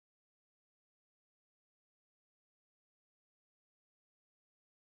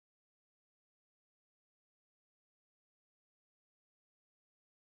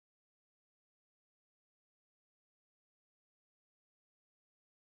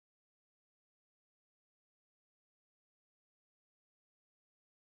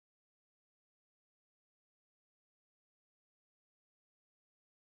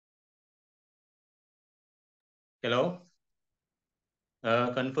Hello.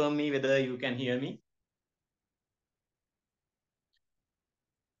 Confirm me whether you can hear me.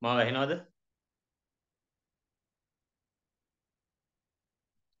 Ma ඇහෙනවද?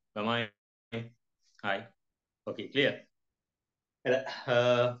 Am Hi. Okay, clear.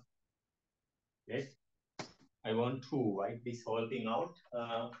 Yes. I want to wipe this whole thing out.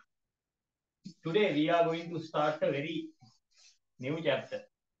 Today we are going to start a very new chapter.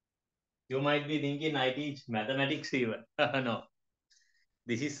 You might be thinking I teach mathematics even. No.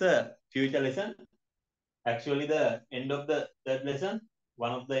 This is a future lesson. Actually, the end of the third lesson,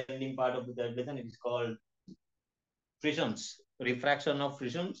 one of the ending part of the third lesson, it is called prisms, refraction of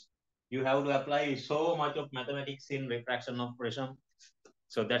prisms. You have to apply so much of mathematics in refraction of prism.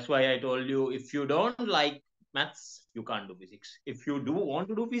 So that's why I told you, if you don't like maths, you can't do physics. If you do want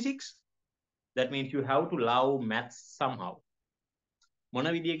to do physics, that means you have to love maths somehow. මොන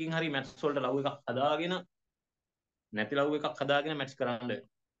විදියකින් හරි maths වලට love එකක් හදාගෙන නැති love එකක් හදාගෙන maths කරන්න.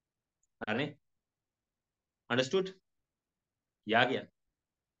 හරිනේ? Understood? යා කියන්නේ.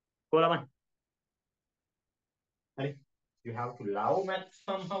 කොහොමද? හරි. You have to love maths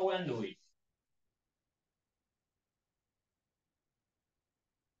somehow and do it.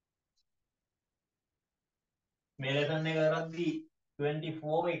 මේ lesson එක කරද්දී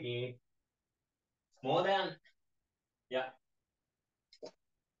 24 එකේ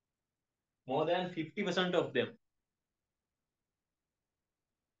more than 50% of them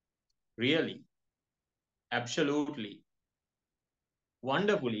really, absolutely,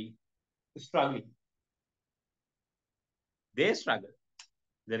 wonderfully struggling. They struggle.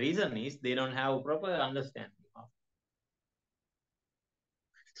 The reason is they don't have proper understanding of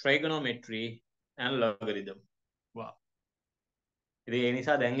trigonometry and logarithm. Wow. ඉතින් ඒ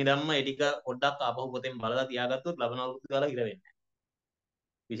නිසා දැන් ඉඳන්ම ඒ ටික පොඩ්ඩක් ආපහු පොතෙන් බලලා තියාගත්තොත් ලබන අවුරුද්ද කාලා ඉර වෙන්නේ.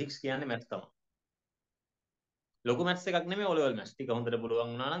 ෆිසික්ස් කියන්නේ මැත්ස් තමයි. ලොකු මැත්ස් එකක් නෙමෙයි O level මැත්ස් ටික හොඳට පුළුවන්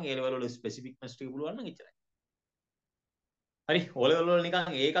වුණා නම් A level වල ස්පෙસિෆික් මැත්ස් ටික පුළුවන් නම් එච්චරයි. හරි O level වල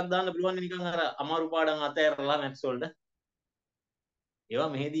නිකන් ඒකක් දාන්න පුළුවන් නිකන් අර අමාරු පාඩම් අතෑරලා මැත්ස් වලට. ඒවා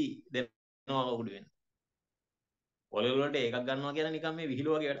මෙහෙදී දෙනවා කවුද වෙන්නේ. O level වලට ඒකක් ගන්නවා කියන්නේ නිකන් මේ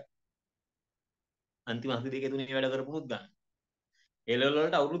විහිළු වගේ වැඩ. අන්තිම හති දෙකේ තුනේ වැඩ කරපුණුත් ගන්න. A level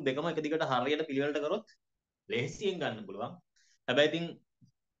වලට අවුරුදු දෙකම එක දිගට හරියට පිළිවෙලට කරොත් ලේසියෙන් ගන්න පුළුවන්. හැබැයි ඉතින්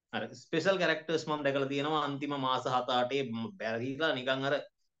අර ස්පෙෂල් කැරක්ටර්ස් මම දැකලා තියෙනවා අන්තිම මාස 7-8 බැරිලා නිකන් අර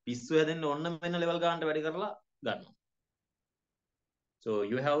පිස්සු හැදෙන්න ඕන්න මෙන්න ලෙවල් ගන්නට වැඩි කරලා ගන්නවා. So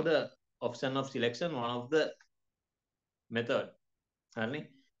you have the option of selection, one of the method. හරිනේ.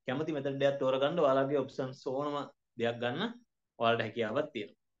 කැමති method එකක් තෝරගන්න ඔයාලගේ options ඕනම දෙයක් ගන්න ඔයාලට හැකියාවක්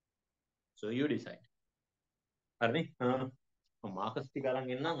තියෙනවා. So you decide. හරිනේ. මාකස් ටික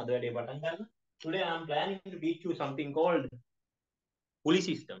අරන් එන්නම් අද වැඩේ පටන් ගන්න. Today I am planning to teach you something called pulley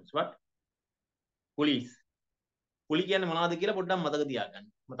systems. What? Pulleys. Pulley කියන්නේ මොනවද කියලා පොඩ්ඩක් මතක තියාගන්න.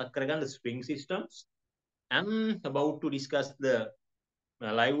 මතක් කරගන්න spring systems. I'm about to discuss the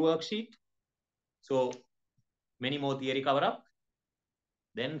live worksheet. So many more theory cover up.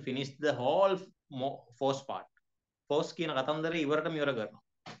 Then finish the whole force part. Force කියන කතන්දරේ ඉවරටම ඉවර කරනවා.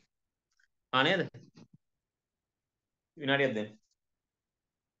 නේද? විනාඩියක් දෙන්න.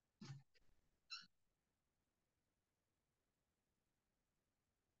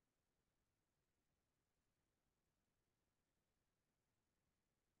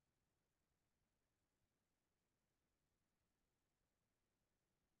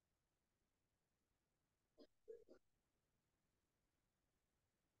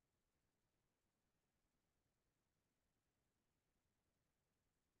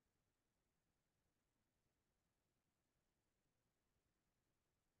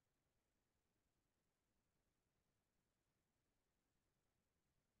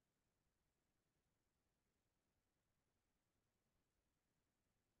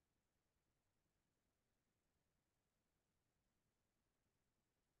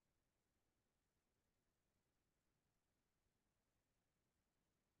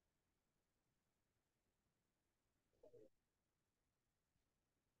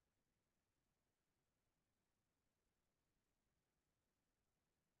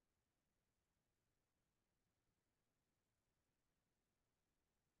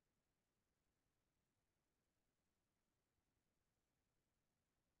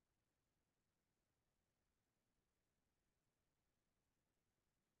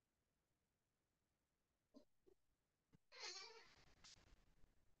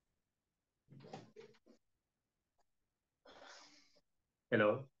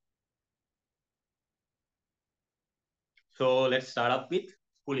 Hello. So let's start up with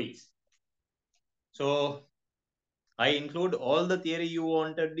pulleys. So I include all the theory you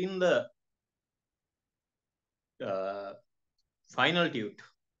wanted in the final tute.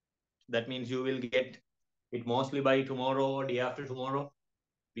 That means you will get it mostly by tomorrow or day after tomorrow.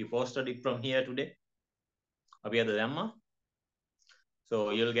 We posted it from here today.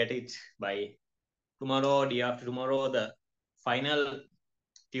 So you'll get it by tomorrow or day after tomorrow. The final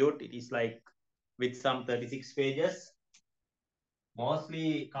tute, it is like with some 36 pages,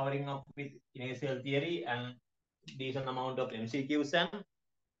 mostly covering up with initial theory and decent amount of MCQs and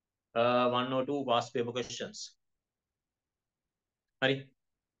one or two past paper questions. Hari.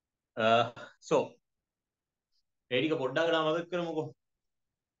 So Erika Podda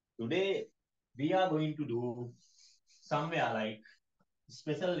today we are going to do somewhere like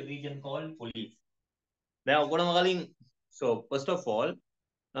special region called Pully. So first of all,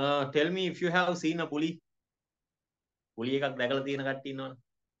 tell me if you have seen a pulley. Pulley එකක් දැකලා තියෙන කට්ටිය ඉන්නවනේ.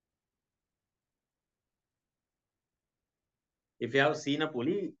 If you have seen a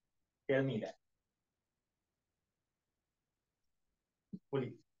pulley, tell me that.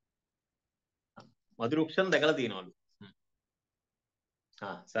 Pulley. මధුරුක්ෂන් දැකලා තියෙනවලු.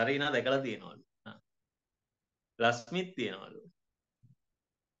 සරීනා දැකලා තියෙනවලු. ලස්මිත් තියෙනවලු.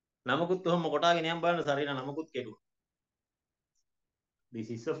 නමකුත් ඔහොම කොටාගෙන යම් බලන්න සරීනා නමකුත් කෙරුවා. This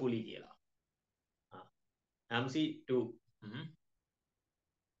is a pulley කියලා. MC2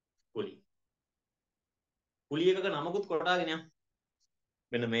 pulley. pulley එකක නමකුත් කොටාගෙන යම්.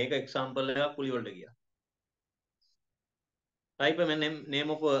 මෙන්න මේක example එකක් pulley වලට ගියා. Type a name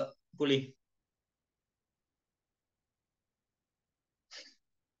of a pulley.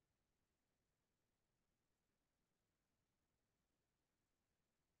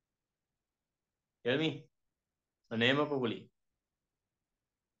 Tell me the name of a pulley.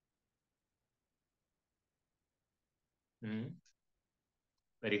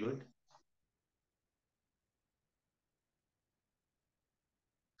 Very good.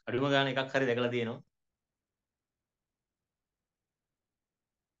 අඩුම ගාන එකක් හරි දැකලා තියෙනවා.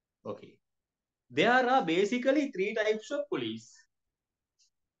 Okay. There are basically three types of pulleys.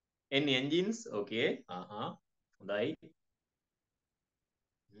 In engines, okay. හොඳයි.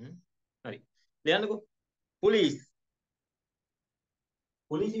 හරි. ලියන්නකෝ. Pulleys.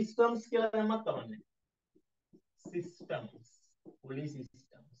 Pulley systems කියලා දැම්මත් කමන්නේ. Systems. Pulley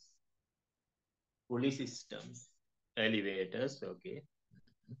systems. Pulley systems. Elevators, okay.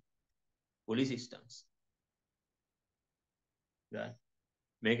 Pulley systems. Yeah.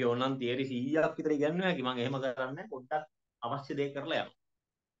 මේකේ ඕනනම් තියරි 100ක් විතර ඉගෙනනවා කි මම එහෙම කරන්නේ පොඩ්ඩක් අවශ්‍ය දේ කරලා යනවා.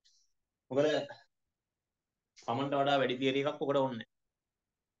 මොකද සමන්ට වඩා වැඩි තියරි එකක් ඔකට ඕනේ.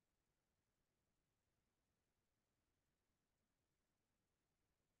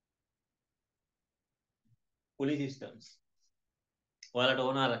 Pulley systems. ඔයාලට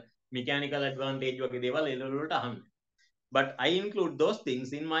ඕන අර mechanical advantage වගේ දේවල් ඒ වලට අහන්න. But I include those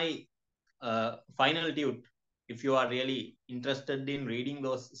things in my final tute if you are really interested in reading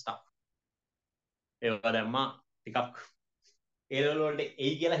those stuff. ඒවා දැම්මා ටිකක් ඒ level වලට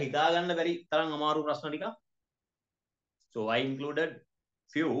එයි කියලා හිතා ගන්න බැරි තරම් අමාරු ප්‍රශ්න ටිකක්. So I included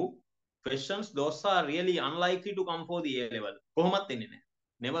few questions those are really unlikely to come for the A level. කොහොමත් එන්නේ නැහැ.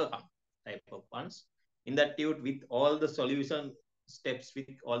 Never come type of ones in that tute with all the solution steps with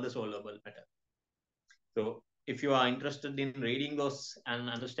all the solvable matter. So if you are interested in reading those and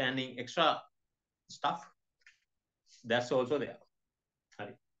understanding extra stuff, that's also there.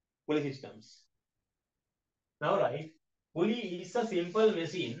 Pulley systems. Now, right, pulley is a simple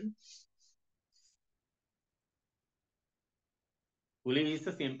machine. Pulley is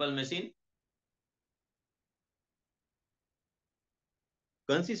a simple machine.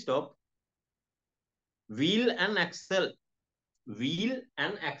 Consists of wheel and axle. Wheel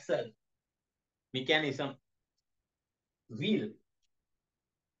and axle. Mechanism. Wheel.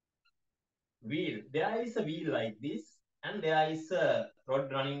 Wheel. There is a wheel like this, and there is a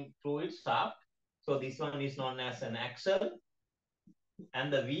rod running through its shaft. So this one is known as an axle,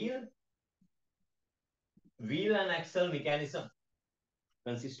 and the wheel and axle mechanism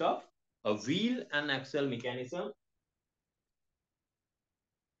consists of a wheel and axle mechanism.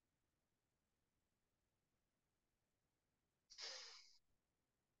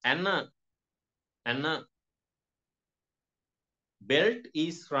 And a belt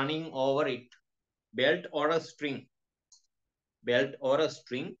is running over it. Belt or a string. Belt or a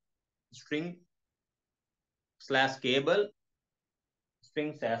string. String slash cable.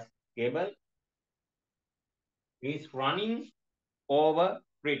 String slash cable is running over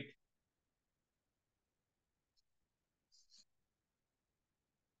it.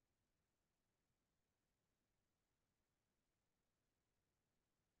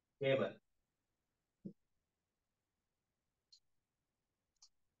 Cable.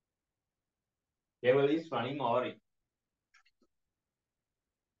 Cable is running over it.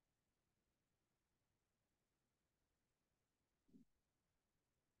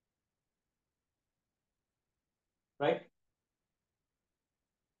 Right?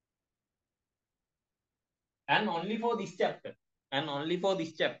 And only for this chapter. And only for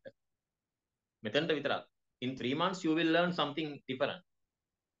this chapter. In 3 months, you will learn something different.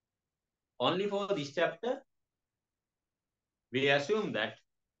 Only for this chapter, we assume that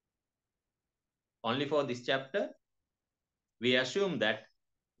only for this chapter, we assume that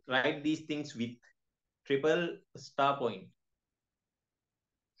write these things with triple star point.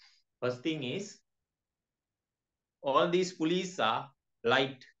 First thing is, all these pulleys are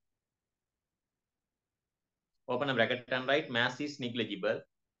light. Open a bracket and write mass is negligible.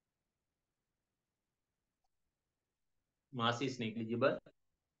 Mass is negligible.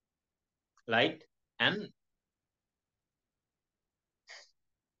 Light. And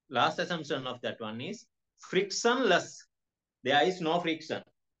last assumption of that one is frictionless. There is no friction.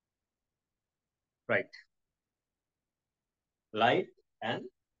 Right. Light and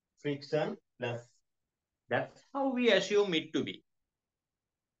frictionless. That's how we assume it to be.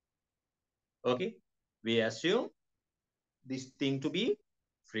 Okay. We assume this thing to be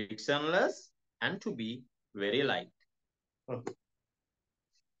frictionless and to be very light. Okay.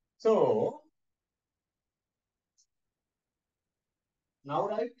 So now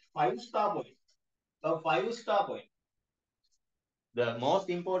write 5-star point. So 5-star point. The most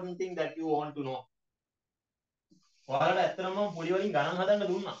important thing that you want to know.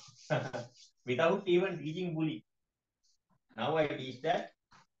 Without even teaching bully. Now I teach that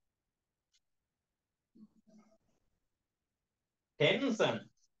tension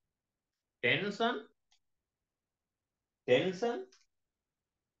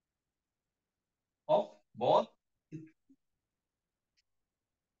of both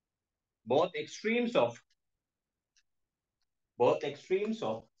extremes of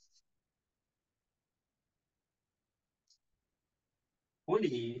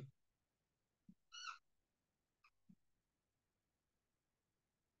pulley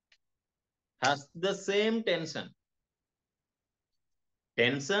has the same tension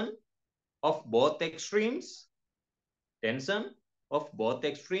of both extremes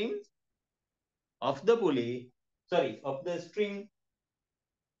of the pulley, of the string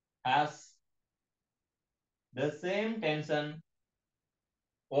has the same tension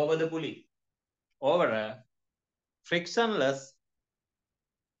over the pulley, over a frictionless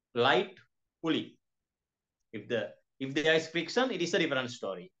light pulley. If there is friction, it is a different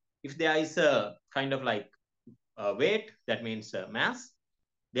story. If there is a kind of like weight, that means mass,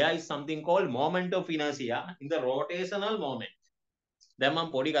 there is something called moment of inertia in the rotational moment. Then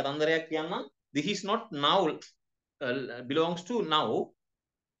මම පොඩි කතන්දරයක් කියන්නම්. This is not now belongs to now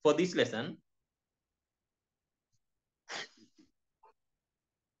for this lesson.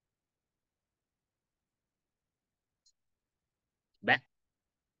 Back.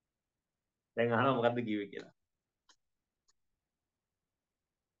 දැන් අහනවා මොකද්ද කිව්වේ කියලා.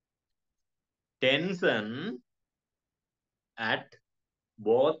 Tension at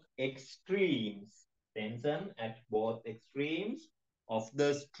both extremes. Tension at both extremes of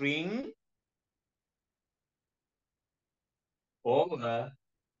the string over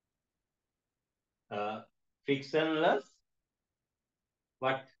frictionless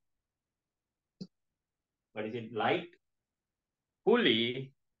what is it, light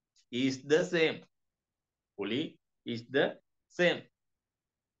pulley is the same. Pulley is the same.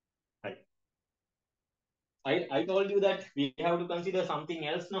 I told you that we have to consider something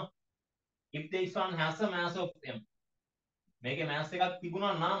else, no? If this one has a mass of m, මේකේ mass එකක්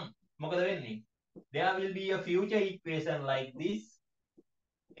තිබුණා නම් මොකද වෙන්නේ? There will be a future equation like this,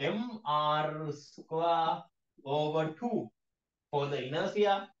 mr square over 2 for the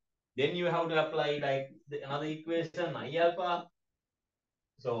inertia. Then you have to apply like another equation, I alpha.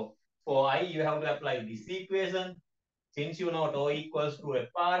 So for I, you have to apply this equation. Since you know tau equals to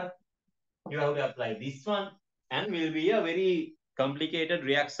fr, you have to apply this one, and will be a very complicated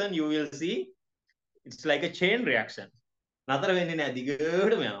reaction. You will see it's like a chain reaction.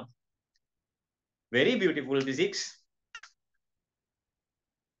 Very beautiful physics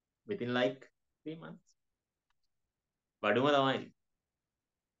within like 3 months. බඩුම තමයි.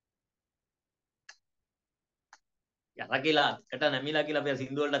 යතකිලා එකට නැමිලා කියලා අපි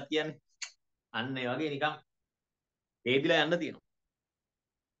සින්දු වලටත් කියන්නේ. අන්න ඒ වගේ නිකන් හේදිලා යන්න තියෙනවා.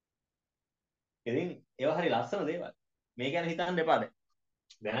 ඉතින් ඒවා හරි ලස්සන දේවල්. මේ ගැන හිතන්න එපා දැන්.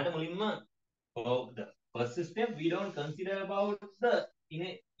 දැනට මුලින්ම the first step we don't consider about the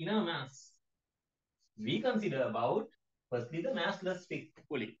inner mass. We consider about firstly the massless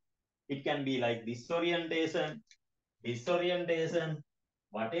pulley. It can be like this orientation,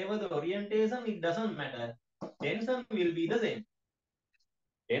 whatever the orientation, it doesn't matter. Tension will be the same.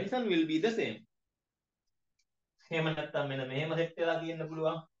 Tension will be the same. එහෙම නැත්තම් මෙන්න මෙහෙම set වෙලා තියෙන්න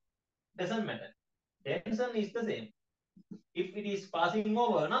පුළුවන්. Doesn't matter. Tension is the same. If it is passing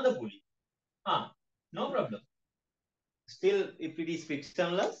over another pulley, no problem. Still, if it is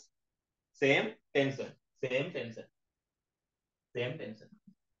frictionless, same tension, same tension, same tension.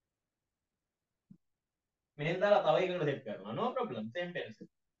 මෙහෙන් දාලා තව එකකට සෙට් කරනවා. No problem, same tension.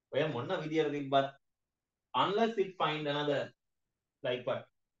 ඔය මොන විදියට තිබ්බත් unless it find another like what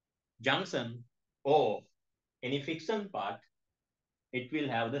junction or any friction part, it will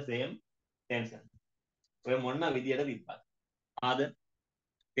have the same tension. ඔය මොන විදියට තිබ්බත් ආද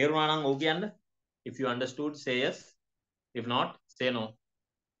තේරුණා නම් ඔව් කියන්න. If you understood, say yes. If not, say no.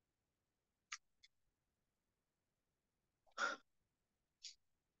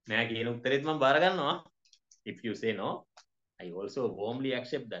 නෑ කියන උත්තරෙත් මම බාර ගන්නවා. If you say no, I also warmly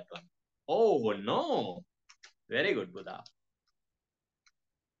accept that one. Oh no, very good Buddha.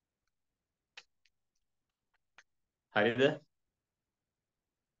 හරිද?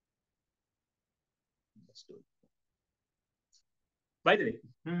 Understood. By the way,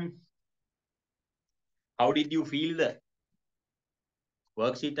 how did you feel the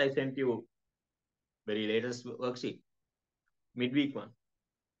worksheet I sent you? Very latest worksheet, midweek one.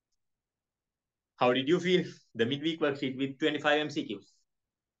 How did you feel the midweek worksheet with 25 MCQs?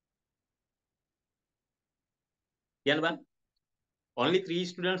 Yeah, only 3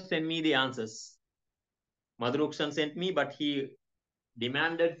 students sent me the answers. Madhuruksan sent me, but he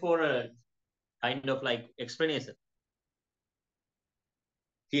demanded for a kind of like explanation.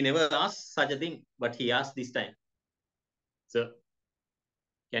 He never asked such a thing, but he asked this time. So,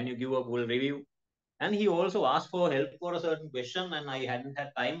 can you give a full review? And he also asked for help for a certain question, and I hadn't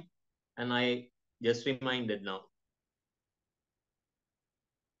had time, and I just reminded now.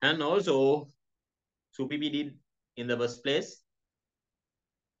 And also, Supipi did in the first place,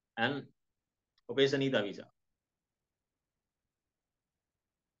 and Opesanita visa.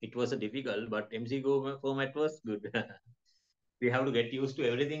 It was a difficult, but MCQ format was good. We have to get used to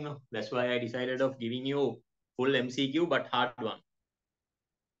everything now. That's why I decided of giving you full MCQ, but hard one.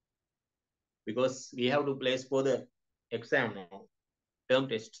 Because we have to place for the exam now. Term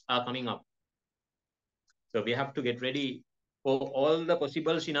tests are coming up. So we have to get ready for all the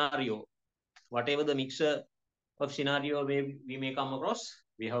possible scenario. Whatever the mixture of scenario we may come across,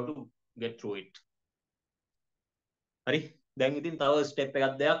 we have to get through it. හරි දැන් ඉතින් තව step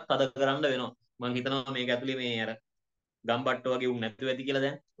එකක් දෙයක් තද කරන්න වෙනවා. මම හිතනවා මේක ඇතුලේ මේ අර ගම්බට්ට වගේ උන් නැතුව ඇති කියලා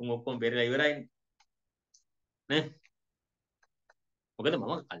දැන්. උන් ඔක්කොම පෙරලා ඉවරයිනේ. නේ? මොකද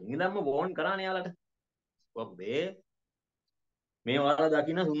මම කලින් ඉඳන්ම වෝන් කරානේ යාලට. ඔබේ මේ ඔයාලා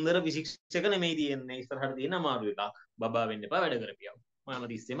දකින්න සුන්දර ෆිසික්ස් එක නෙමෙයි තියෙන්නේ. ඉස්සරහට තියෙන අමාරු එකක්. බබා වෙන්න එපා වැඩ කරපියව. මම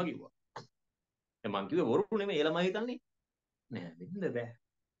තිස්සෙම කිව්වා. දැන් මං කිව්වේ බොරු නෙමෙයි එළමයි හිතන්නේ. නෑ වෙන්න බෑ.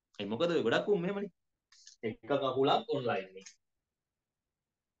 ඒ මොකද ඔය ගොඩක් උන් මෙහෙමනේ. එක කකුලක් ඔන්ලයින් නේ.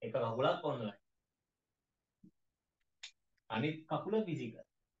 එක කකුලක් ඔන්ලයින්. අනිත් කකුල ෆිසිකල්.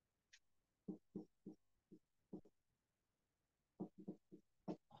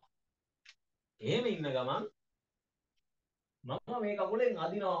 එහෙම ඉන්න ගමන් මම මේ කකුලෙන්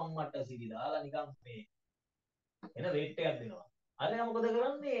අදිනවා අම්මට සිටි දාලා නිකන් මේ එන වේට් එකක් දෙනවා. අරයා මොකද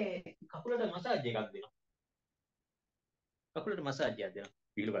කරන්නේ? කකුලට මසාජ් එකක් දෙනවා. කකුලට මසාජ් එකක් දෙනවා.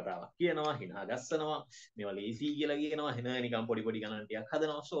 පිළි කතාවක් කියනවා, හිනා ගස්සනවා, මේවා ලේසි කියලා කියනවා, හින නිකන් පොඩි පොඩි ගණන් ටිකක්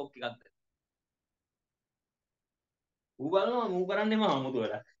හදනවා, ෂෝක් එකක් දෙනවා. ඌ බලනවා මූ කරන්නේ මම අමුතු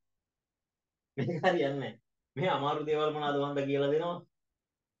වැඩක්. මේක හරියන්නේ නැහැ. මේ අමාරු දේවල් මොනවද වන්ද කියලා දෙනවා.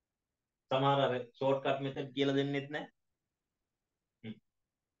 සමහර අර ෂෝට්කට් මෙතඩ් කියලා දෙන්නෙත් නැහැ.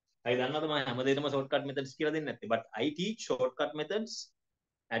 I දන්නවද මම හැමදේටම shortcut methods කියලා දෙන්නේ නැත්තේ. But I teach shortcut methods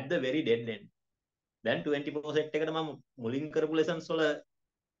at the very dead end. දැන් 24 set එකට මම මුලින් කරපු lessons වල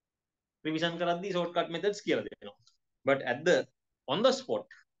revision කරද්දී shortcut methods කියලා දෙනවා. But at the on the spot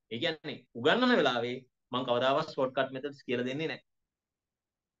ඒ කියන්නේ උගන්වන වෙලාවේ මම කවදාවත් shortcut methods කියලා දෙන්නේ නැහැ.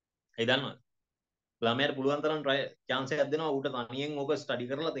 ඒ දන්නවද? ළමයාට පුළුවන් තරම් chance එකක් දෙනවා ඌට තනියෙන් ඕක study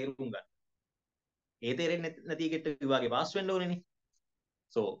කරලා තේරුම් ගන්න. ඒ තේරෙන්නේ නැති එකට විභාගේ pass වෙන්න ඕනේනේ.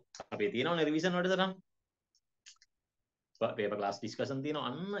 So අපේ තියෙනවනේ රිවිෂන් වැඩසටහන. පේපර් ක්ලාස් ඩිස්කෂන් තියෙනවා.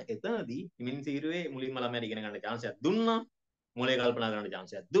 අන්න එතනදී හිමින් සීරුවේ මුලින්ම ළමයාට ඉගෙන ගන්න chance එකක් දුන්නා. මූලේ කල්පනා කරන්න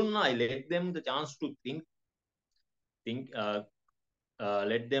chance එකක් දුන්නා. I let them the chance to think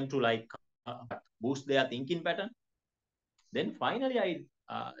let them to like boost their thinking pattern. Then finally I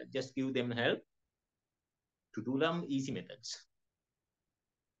just give them help to do them easy methods.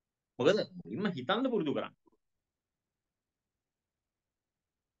 මොකද මුලින්ම හිතන්න පුරුදු කරන්න.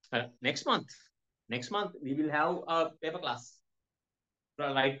 Next month we will have a paper class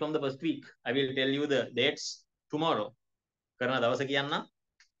right from the first week. I will tell you the dates tomorrow. කරන දවස කියන්න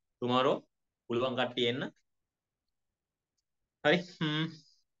tomorrow පුළුවන් කට්ටිය එන්න. හරි.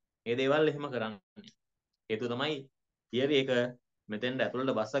 ඒ දේවල් එහෙම කරන්න. හේතුව තමයි theory එක මෙතෙන්ට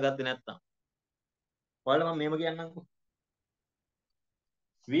ඇතුළට බස්සගත්තේ නැත්තම්. ඔයාලා මම මේව කියන්නම්කෝ.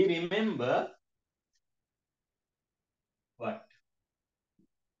 We remember what?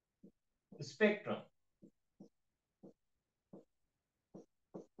 Spectrum.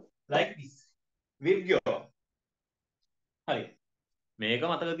 Like this. Virgo. හරි. මේක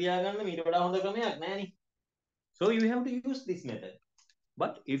මතක තියාගන්න මීට වඩා හොඳ ක්‍රමයක් නෑනේ. So you have to use this method.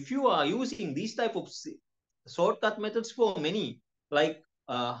 But if you are using these type of shortcut methods for many, like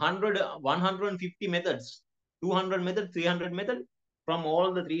 100, 150 methods, 200 methods, 300 methods, from all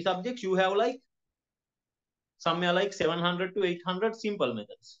the three subjects, you have like somewhere like 700 to 800 simple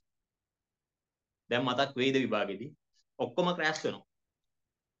methods. දැන් මතක් වෙයිද විභාගෙදී ඔක්කොම crash වෙනවා.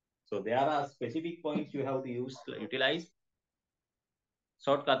 So there are specific points you have to utilize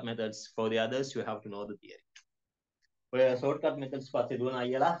shortcut methods. For the others, you have to know the theory. ඔය shortcut methods පස්සේ දුවන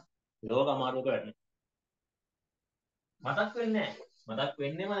අයියලා ලෝක අමාරුවක වැටෙනවා. මතක් වෙන්නේ නැහැ. මතක්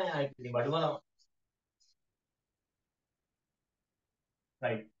වෙන්නේම නැහැ. ඉතින් බඩුම තමයි.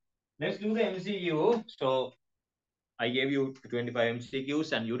 Right. Let's do the MCQ. So I gave you 25 MCQs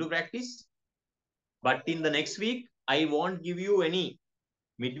and you to practice. But in the next week, I won't give you any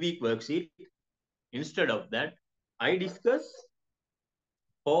midweek worksheet. Instead of that, I discuss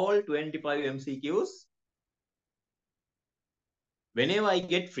all 25 MCQs whenever I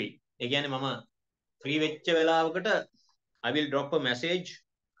get free. Again, mama free වෙච්ච වෙලාවකට I will drop a message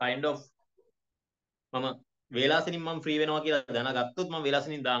kind of මම වේලාසනින් මම free වෙනවා කියලා දැනගත්තොත් මම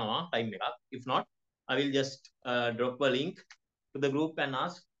වේලාසනින් දානවා time එකක්. If not, I will just drop a link to the group and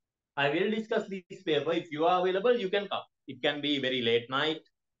ask, I will discuss this paper. If you are available, you can come. It can be very late night,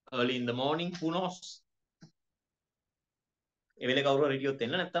 early in the morning, who knows. ඒ වෙලේ කවුරු හරි හිටියොත්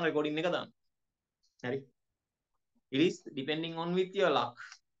එන්න නැත්නම් recording එක දාන්න. හරි. It is depending on with your luck.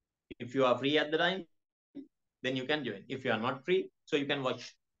 If you are free at the time, then you can join. If you are not free, so you can watch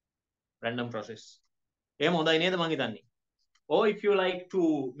random process. එහෙම හොඳයි නේද මං හිතන්නේ. Or if you like to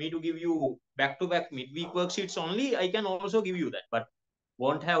me to give you back to back midweek worksheets only, I can also give you that, but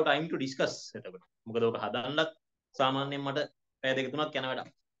won't have time to discuss එතකොට. මොකද ඔක හදන්නත් සාමාන්‍යයෙන් මට පැය දෙක තුනක් යන වැඩක්.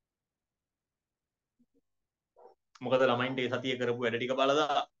 මොකද ළමයින්ට ඒ සතිය කරපු වැඩ ටික බලලා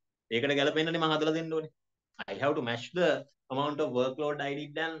ඒකට ගැලපෙන්නනේ මම හදලා දෙන්න ඕනේ. I have to match the amount of workload I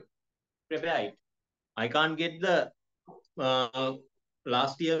did and prepare it. I can't get the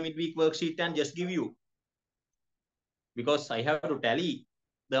last year midweek worksheet and just give you, because I have to tally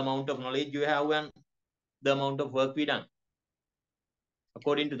the amount of knowledge you have and the amount of work we done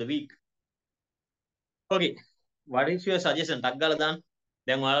according to the week. Okay, what is your suggestion? ටක් ගාලා දාන්න.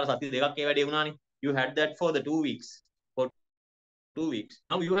 දැන් ඔයාලා සති දෙකක් ඒ වැඩේ වුණානේ. You had that for the 2 weeks. For 2 weeks.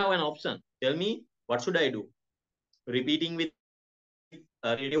 Now you have an option. Tell me, what should I do? Repeating with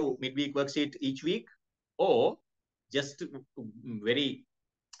radio midweek worksheet each week, or just very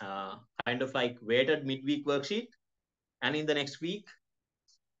kind of like weighted midweek worksheet, and in the next week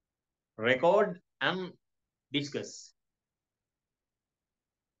record and discuss.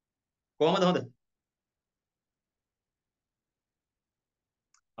 කොහමද හොඳ?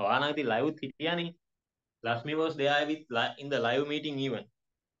 ඔයාලා ඉතින් live හිටියානේ. Lakshmi was there with in the live meeting even.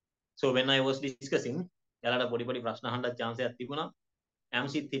 So when I was discussing, එයාලට පොඩි පොඩි ප්‍රශ්න අහන්න chance එකක් තිබුණා.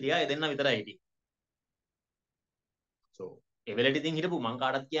 MCත් හිටියා, ඒ දෙන්න විතරයි හිටියේ. So ඒ වෙලෙට ඉතින් හිටපු මං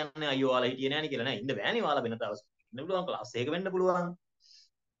කාටවත් කියන්නේ අයියෝ ඔයාලා හිටියේ නෑනේ කියලා නෑ. ඉන්න බෑනේ ඔයාලා වෙන දවස්. ඉන්න පුළුවන් ක්ලාස් එකක වෙන්න පුළුවන්.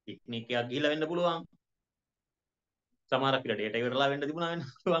 පික්නික් එකක් ගිහිල්ලා වෙන්න පුළුවන්. සමහරක් විට ඩේටා ඉවරලා වෙන්න තිබුණා වෙන්න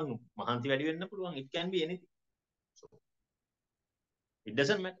පුළුවන්. මහන්සි වැඩි වෙන්න පුළුවන්. It can be anything. So it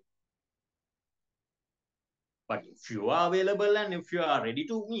doesn't matter. But if you are available and if you are ready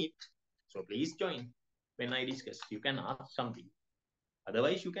to meet, so please join when I discuss. You can ask something.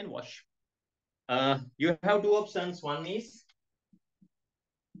 Otherwise, you can watch. You have two options. One is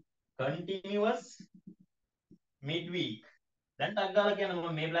continuous midweek. දැන් ටක් ගාලා කියන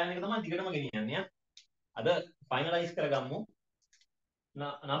මම මේ plan එක තමයි දිගටම ගෙනියන්නේ. අද finalize කරගමු.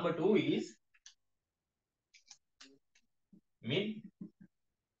 Number 2 is mid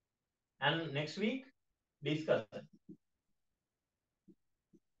and next week discussion.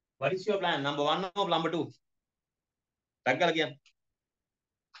 What is your plan? Number 1 or number 2? ටක් ගාලා කියන්න.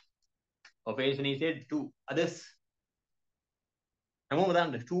 Operation is said 2. Others? හැමෝම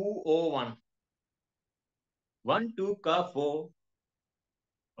දාන්න 2 or 1. 1 2 ka 4.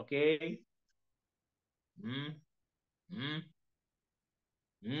 Okay.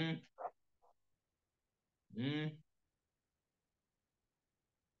 Hmm. Hmm.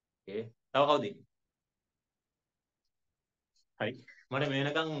 Okay. තව කවුද ඉන්නේ? හරි. මට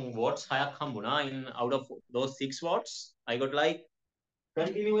මේනකම් votes 6ක් හම්බුණා. In out of those 6 votes, I got like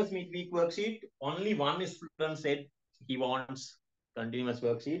continuous midweek worksheet. Only one student said he wants continuous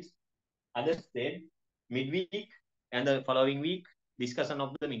worksheets. Others said midweek and the following week discussion of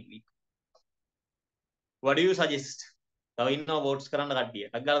the midweek. What do you suggest? තව ඉන්නවා votes කරන්න කට්ටිය.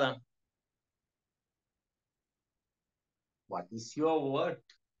 ටක් ගාලා දාන්න. What is your word?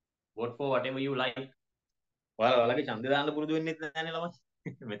 Vote for whatever you like. ඔයාලා ඔයාලගේ ඡන්දය දාන්න පුරුදු වෙන්නෙත් නැහැනේ ළමයි.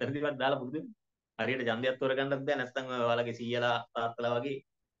 මෙතනදිවත් දාලා පුරුදු වෙන්න. හරියට ඡන්දයක් තෝරගන්නත් බෑ නැත්නම් ඔයාලගේ සීයලා තාත්තලා වගේ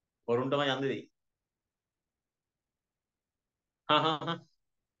වරුන්ටම ඡන්දෙ දෙයි. හා හා හා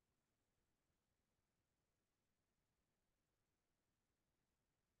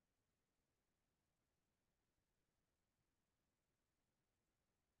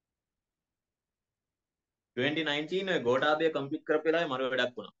 2019 ගෝඨාභය කම්ප්ලීට් කරපු වෙලාවේ මර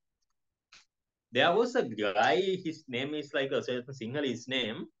වැඩක් වුණා. There was a guy, his name is like a certain Sinhalese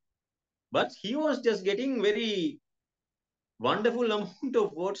name, but he was just getting very wonderful amount of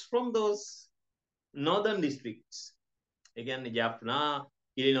votes from those northern districts. Again, Jaffna,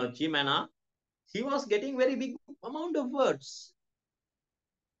 Kilinochchi, Mana, he was getting very big amount of votes.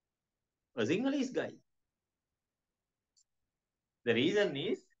 A Sinhalese guy. The reason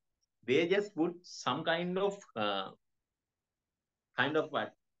is they just put some kind of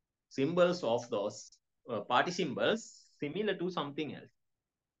what symbols of those party symbols similar to something else.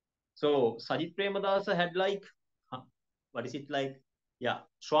 So Sajit Premadasa had like, what is it like? Yeah,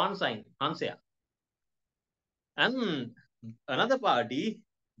 swan sign, Hansya. And another party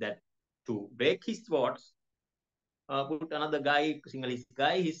that to break his thoughts, put another guy, Sinhalese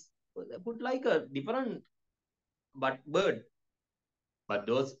guy, he's put like a different but bird. But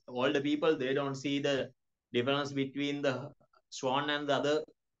those older people, they don't see the difference between the swan and the other,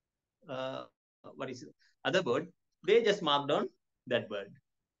 what is it? Other bird. They just marked on that bird.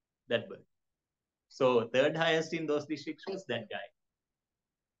 That bird. So third highest in those districts was that guy.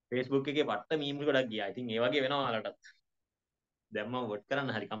 Facebook එකේ පට්ට memes ගොඩක් ගියා. ඉතින් ඒ වගේ වෙනවා ඔයාලටත්. දැන් මම what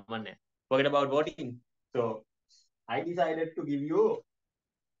කරන්න හරි කමන්නේ. Forget about voting. So I decided to give you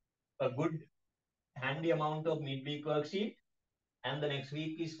a good handy amount of midweek worksheet, and the next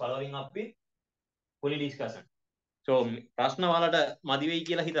week is following up with fully discussion. So ප්‍රශ්න ඔයාලට මදි වෙයි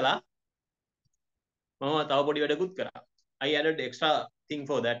කියලා හිතලා මම තව පොඩි වැඩකුත් කරා. I added extra thing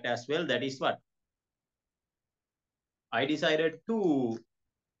for that as well. That is what I decided to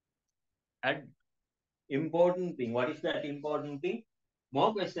add important thing. What is that important thing?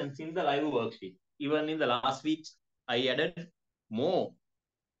 More questions in the live worksheet. Even in the last week, I added more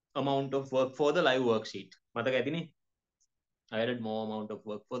amount of work for the live worksheet. මතක ඇතිනේ? I added more amount of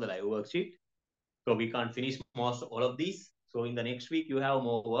work for the live worksheet. So we can't finish most all of these. So in the next week, you have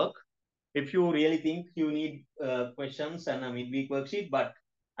more work. If you really think you need questions and a midweek worksheet, but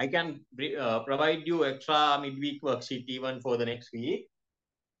I can provide you extra midweek worksheet even for the next week.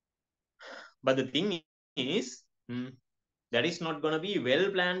 But the thing is, that is not going to be well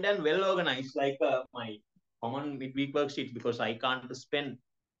planned and well organized like my common midweek worksheet, because I can't spend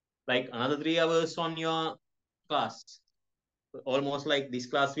like another 3 hours on your class. Almost like this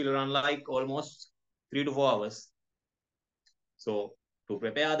class will run like almost 3 to 4 hours. So to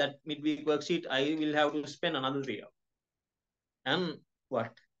prepare that midweek worksheet, I will have to spend another 3 hours. And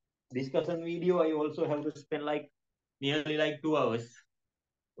what discussion video, I also have to spend like nearly like 2 hours.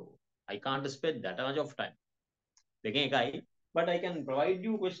 So I can't spend that much of time. But I can provide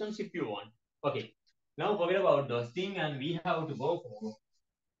you questions if you want. Okay, now forget about those things, and we have to go for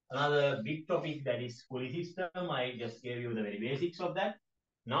another big topic, that is Pully System. I just gave you the very basics of that.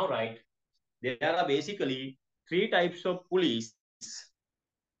 Now, right, there are basically 3 types of pulleys.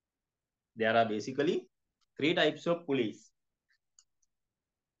 There are basically 3 types of pulleys.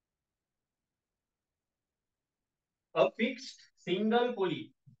 A fixed single pulley.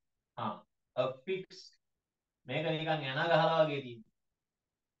 A fixed. මේක නිකන් යනා ගහලා වගේ තියෙනවා.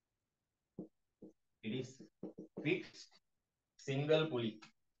 It is fixed single pulley.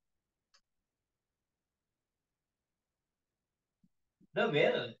 The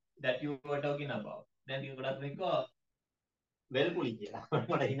well that you were talking about, then you could have think of well pulley කියලා.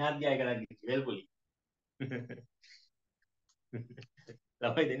 මට හිනාත් ගියා ඒක දැක්කේ well pulley.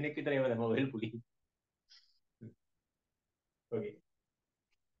 ළමයි දෙන්නෙක් විතර ඒව දැම්මා well pulley. Okay.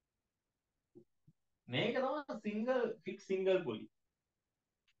 මේක තමයි single fixed single pulley.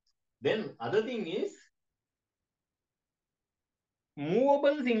 Then other thing is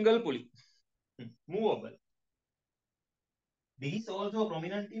movable single pulley. Movable. This is also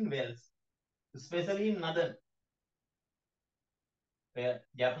prominent in Wales, especially in northern.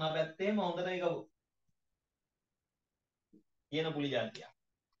 Jaffna පැත්තේම හොඳට ඒක කියන පුලි ජාතිය.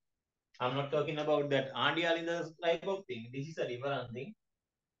 I'm not talking about that Andialinda type of thing. This is a different thing.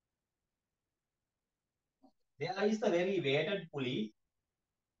 There is a very weighted pulley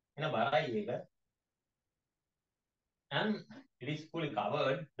in a barai, and it is fully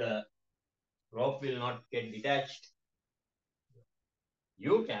covered. The rope will not get detached.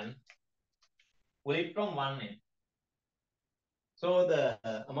 You can pull it from one end. So the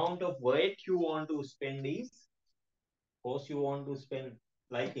amount of weight you want to spend is, suppose you want to spend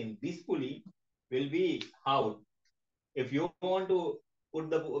like in this pulley will be how? If you want to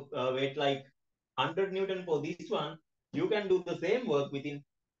put the weight like 100 Newton for this one, you can do the same work within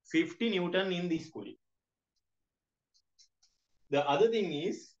 50 Newton in this pulley. The other thing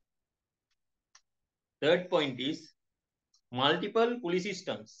is, third point is multiple pulley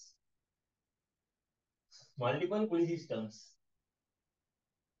systems. Multiple pulley systems.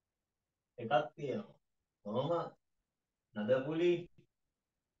 එකක් තියෙනවා. කොහොම another pulley.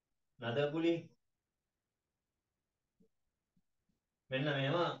 මෙන්න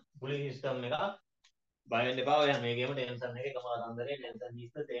මේව pulley system එකක්. බය වෙන්න එපා. ඔය මේ ගේම ටෙන්ෂන් එකේ කම අතන්දරේ tension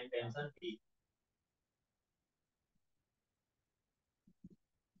is the same tension T.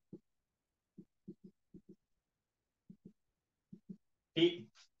 T.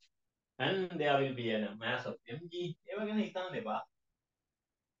 And there will be a mass of mg. ඒව ගැන හිතන්න එපා.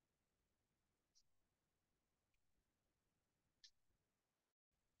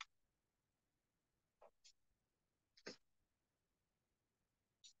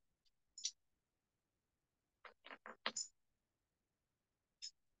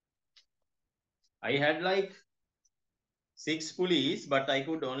 I had like 6 pulleys, but I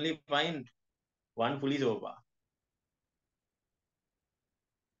could only find 1 pulley so far.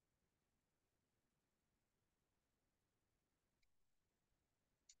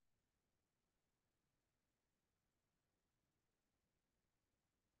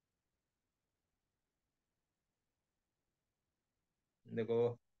 देखो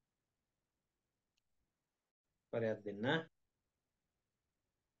परयाद देना.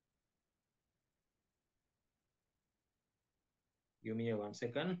 Give me 1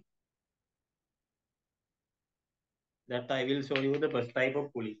 second. That I will show you the first type of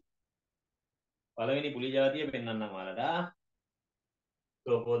pulley. පළවෙනි පුලි ජාතිය පෙන්වන්නම් ඔයාලට.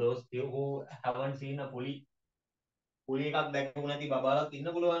 So for those who haven't seen a pulley එකක් දැක්කු නැති බබාලක් ඉන්න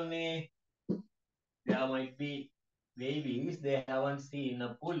පුළුවන් නේ. There might be babies, they haven't seen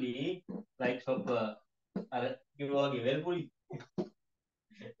a pulley like of අර කිව්වා වගේ well pulley.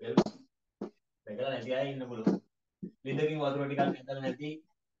 දැකලා නැති අය ඉන්න පුළුවන්. ලිඳකින් වතුර ටිකක් ඇදලා නැති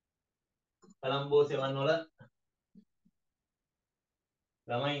කොලම්බෝ 7 වල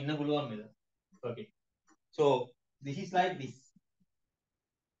ළමයි ඉන්න පුළුවන් මෙතන. Okay. So this is like this.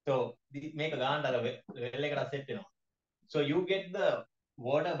 So මේක ගාන්න අර well එකට set වෙනවා. So you get the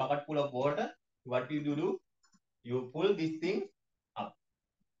water, bucket full of water. What you do? You pull this thing up.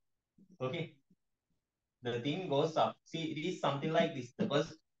 Okay. The thing goes up. See, it is something like this. The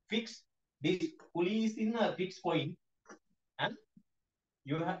first fix, this pulley is in a fixed point, and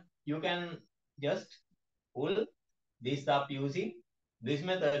you can just pull this up using this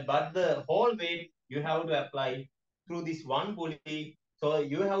method. But the whole weight you have to apply through this one pulley. So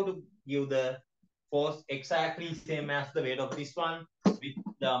you have to give the force exactly same as the weight of this one with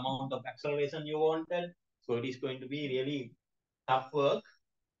the amount of acceleration you wanted. So it is going to be really tough work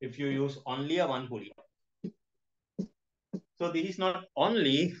if you use only a one pulley. So this is not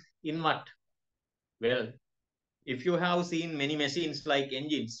only in what? Well, if you have seen many machines like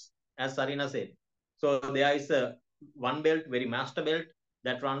engines, as Sarina said, so there is a one belt, very master belt,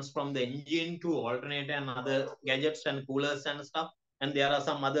 that runs from the engine to alternator and other gadgets and coolers and stuff. And there are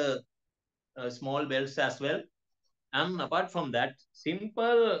some other small belts as well. And apart from that,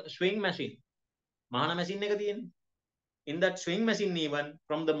 simple swing machine. Mahana machine එක තියෙන්නේ. In that swing machine, even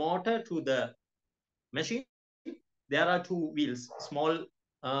from the motor to the machine, there are 2 wheels, small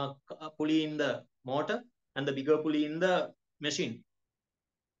pulley in the motor and the bigger pulley in the machine.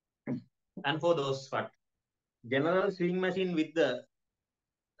 And for those what general swing machine with the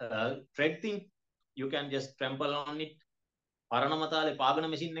thread thing, you can just trample on it. Paranamathale pagana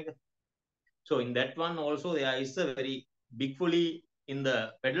machine එක. So in that one also there is a very big pulley in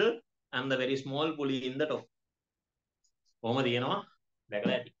the pedal and the very small pulley in the top. කොහොම තියෙනවා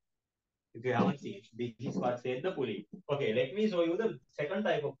දැකලා ඇති. If you haven't seen, this is what says the pulley. Okay, let me show you the second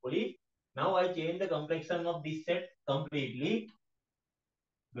type of pulley. Now I change the complexion of this set completely.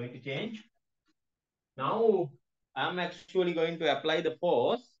 Going to change. Now I'm actually going to apply the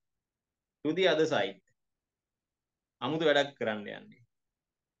force to the other side. අමුතු වැඩක් කරන්න යන්නේ.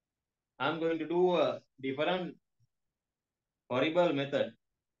 I'm going to do a different horrible method.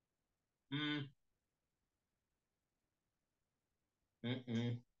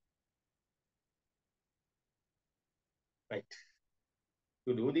 Right.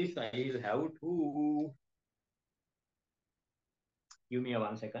 To do this, I will have to give me a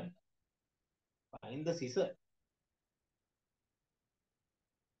 1 second. Find the scissor.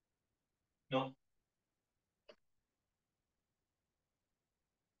 No.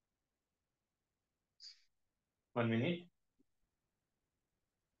 One minute.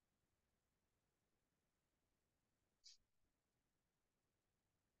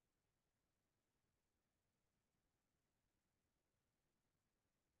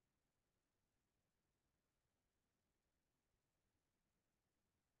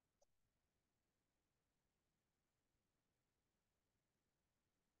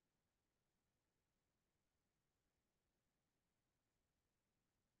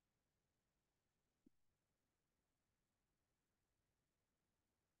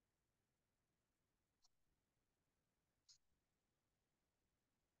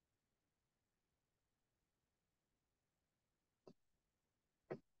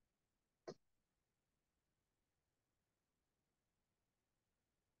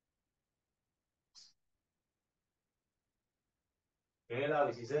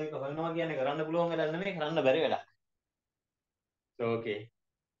 වේලාවේ scissor එක හොයනවා කියන්නේ කරන්න පුළුවන් වැඩක් නෙමෙයි කරන්න බැරි වැඩක්. So okay.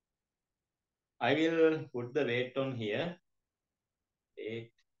 I will put the weight on here.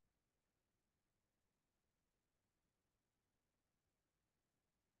 8.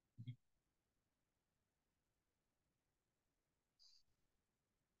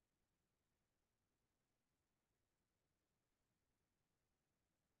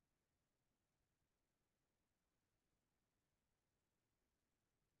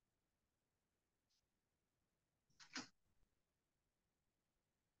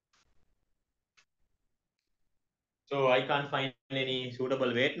 So I can't find any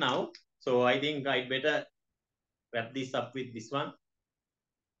suitable weight now. So I think I'd better wrap this up with this one.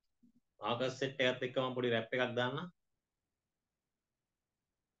 Marker set එකත් එක්ක මම පොඩි wrap එකක් දාන්න.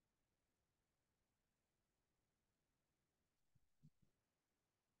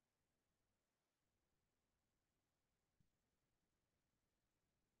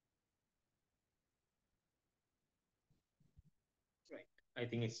 Right. I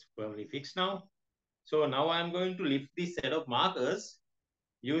think it's firmly fixed now. So now I'm going to lift this set of markers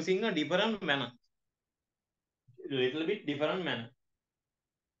using a different manner. A little bit different manner.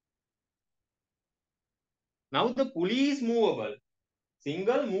 Now the pulley is movable.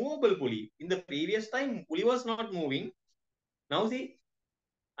 Single movable pulley. In the previous time, pulley was not moving. Now see,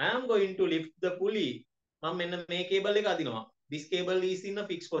 I am going to lift the pulley. මම මෙන්න මේ cable එක අදිනවා. This cable is in a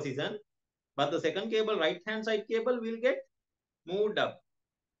fixed position, but the second cable, right hand side cable, will get moved up.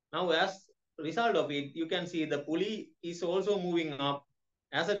 Now as result of it, you can see the pulley is also moving up.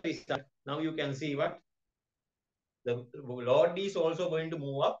 As a result, now you can see what the load is also going to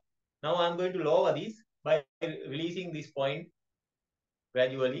move up. Now I'm going to lower this by releasing this point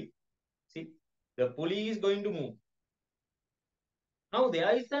gradually. See, the pulley is going to move. Now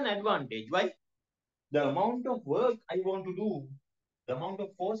there is an advantage. Why? The amount of work I want to do, the amount of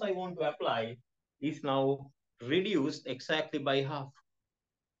force I want to apply is now reduced exactly by half.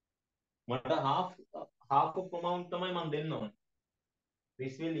 මට half of amount තමයි මම දෙන්න ඕනේ.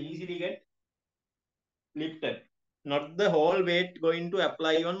 This will easily get lifted. Not the whole weight going to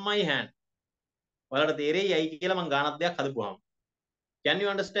apply on my hand. ඔයාලට තේරෙයි ඇයි කියලා මම ගානක් දෙයක් හදපුවාම. Can you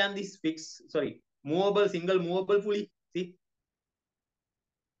understand this movable single movable pulley? See,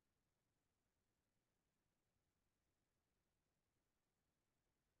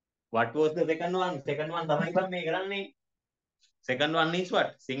 what was the second one? Second one තමයි මම මේ කරන්නේ. Second one is what?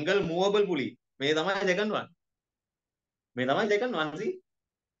 Single movable pulley. මේ තමයි second one. මේ තමයි second one. See?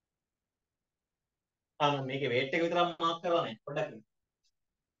 මම මේකේ weight එක විතරක් mark කරලා නැහැ. පොඩ්ඩක්.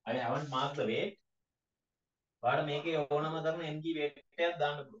 I haven't marked the weight. ඔයාලට මේකේ ඕනම තරම mg weight එකක්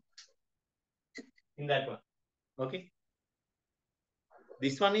දාන්න පුළුවන්. In that one. Okay.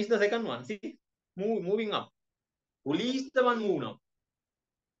 This one is the second one. See? Moving up. Pulley is the one move now.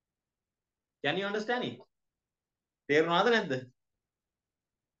 Can you understand it? තේරුණාද නැද්ද?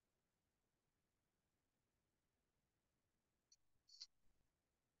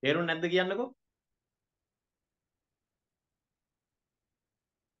 තේරුණ නැද්ද කියන්නකෝ?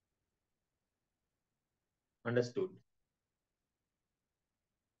 Understood.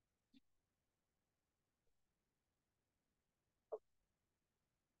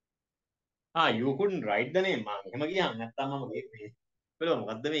 Ah, you couldn't write the name. එහෙම කියන්න නැත්තම් මම බලමු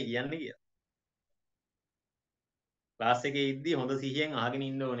මොකද්ද මේ කියන්නේ කියලා. ක්ලාස් එකේ ඉද්දි හොඳ සිහියෙන් අහගෙන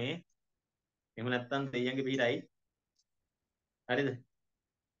ඉන්න ඕනේ. එහෙම නැත්තම් දෙයියන්ගේ පිටයි. හරිද?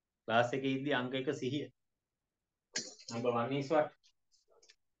 ක්ලාස් එකේ ඉද්දි අංක 1 සිහිය. Number 1 is what?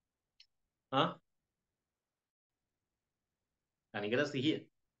 Huh? තනිකර සිහිය.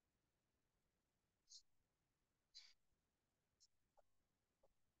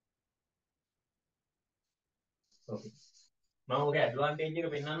 Okay. මම ඔගේ advantage එක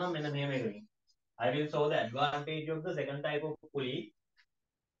පෙන්නන්නම් මෙන්න මෙහෙම එකකින්. I will show the advantage of the second type of pulley.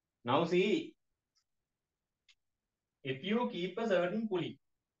 Now see, if you keep a certain pulley,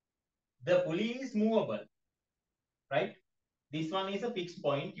 the pulley is movable, right? This one is a fixed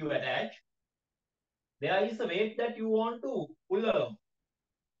point you attach. There is a weight that you want to pull along.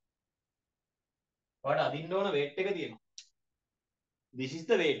 ඔයාලට අදින්න ඕන weight එක තියෙනවා. This is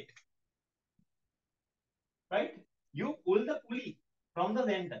the weight, right? You pull the pulley from the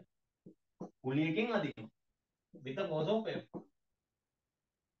center. Pulley එකෙන් අදින්න with the force of F.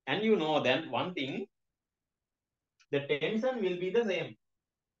 And you know then one thing, the tension will be the same.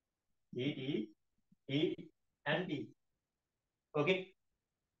 E and T. Okay.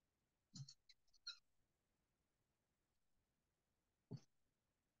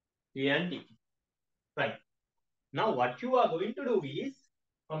 E and T. Right. Now what you are going to do is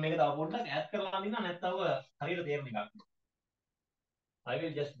මම මේක තව පොඩ්ඩක් add කරලා අඳින්න නැත්නම් හරියට තේරෙන්නේ නැහැ. I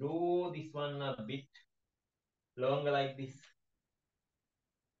will just do this one a bit longer like this.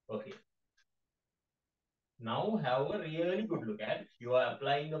 Okay. Now have a really good look at. You are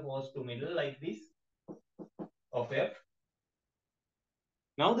applying the force to middle like this of F.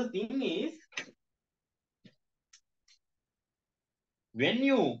 Now the thing is, when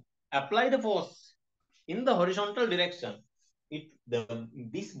you apply the force in the horizontal direction,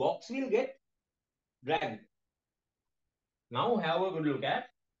 this box will get dragged. Now have a good look at.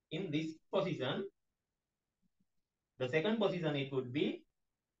 In this position, the second position it would be,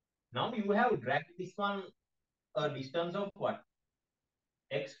 now you have dragged this one a distance of what?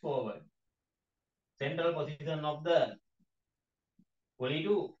 X forward. Central position of the pulley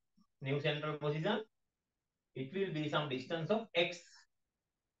to new central position, it will be some distance of X.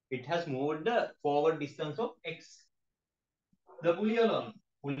 It has moved the forward distance of X. The pulley alone.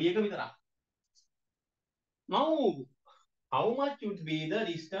 Pulley එක විතරක්. Now, how much would be the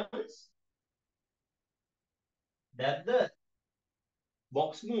distance that the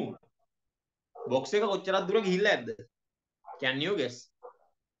box moved? Box එක කොච්චරක් දුර ගිහිල්ලා ඇද්ද? Can you guess?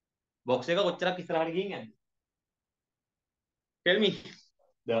 Box එක කොච්චරක් ඉස්සරහට ගිහින් ඇද්ද? Tell me.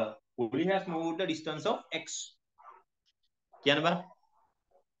 The pulley has moved the distance of X. කියන්න බෑ.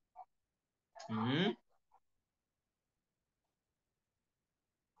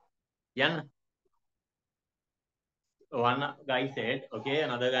 කියන්න. One guy said, okay,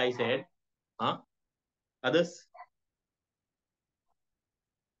 another guy said, huh? Others?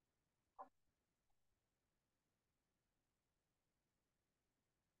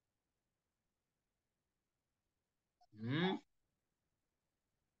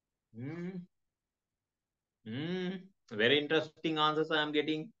 Very interesting answers I am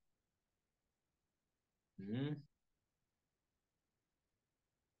getting.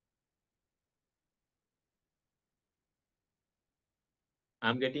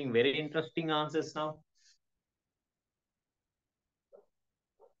 I'm getting very interesting answers now.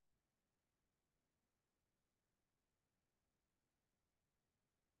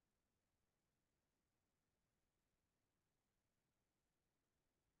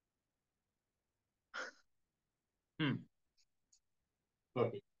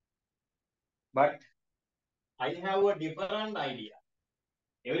 Okay. But I have a different idea.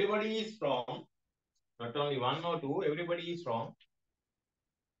 Everybody is wrong. Not only one or two, everybody is wrong.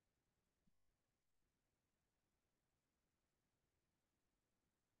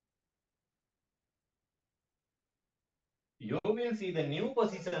 You will see the new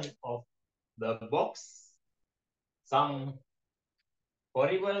position of the box. Some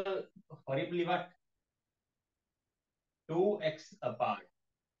horribly what? 2x apart.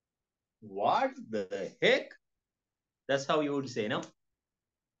 What the heck? That's how you would say, no?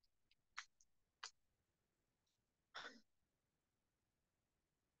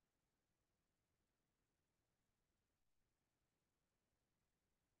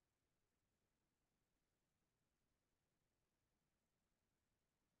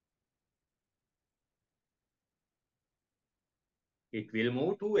 It will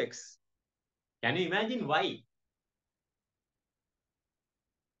move 2x. Can you imagine why?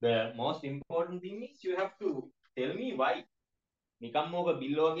 The most important thing is you have to tell me why. නිකම්ම ඕක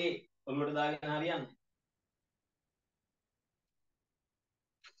bill වගේ ඔළුවට දාගෙන හරියන්නේ.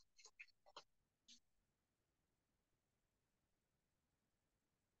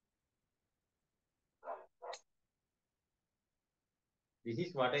 This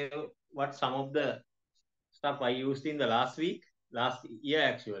is what some of the stuff I used in the last year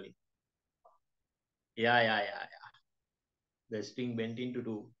actually. Yeah. The string bent into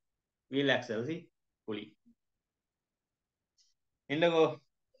two wheel axle, see, pulley. Indigo,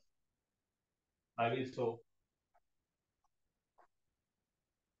 I will show.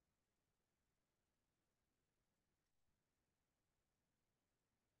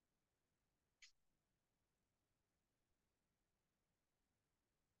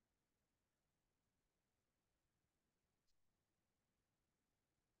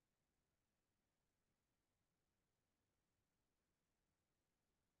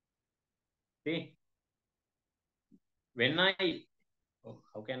 See, when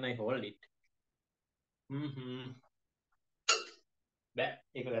how can I hold it? බෑ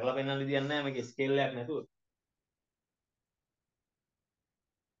ඒක කරලා පෙන්නන්න විදියක් නැහැ මේකේ scale එකක් නැතුව.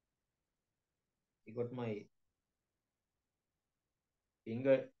 I got my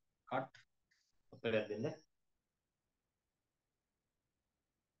finger cut. අපලයක් දෙන්න.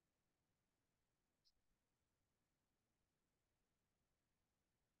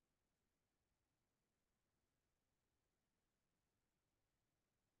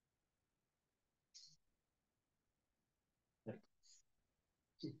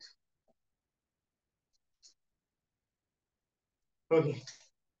 Okay.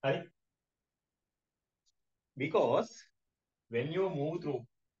 Right? Because when you move through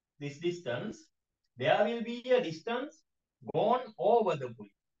this distance, there will be a distance gone over the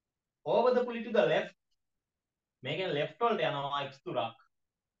pulley. Over the pulley to the left, make a left hold x to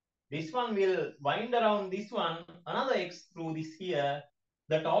this one will wind around this one, another x through this here.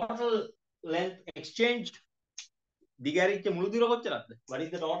 The total length exchange. What is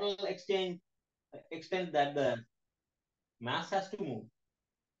the total extent that the mass has to move?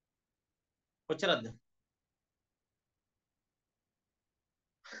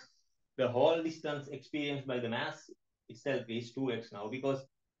 The whole distance experienced by the mass itself is 2x now, because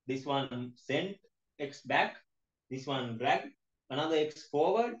this one sent x back, this one dragged another x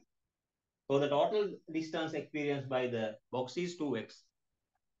forward. So the total distance experienced by the box is 2x.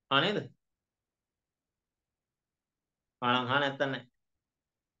 Another.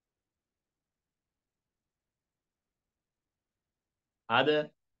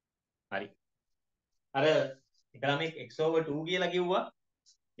 Other. හරි. අර economic x over 2 කියලා කිව්වා.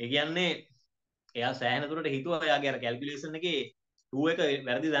 ඒ කියන්නේ එයා සෑහෙන දුරට හිතුවා එයාගේ අර කැල්කියුලේෂන් එකේ 2 එක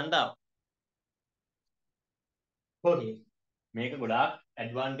වැරදි දණ්ඩ ආවා. Okay. මේක ගොඩාක්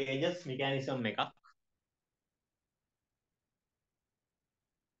advantageous mechanism එකක්.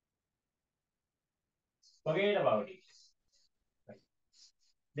 Forget about it.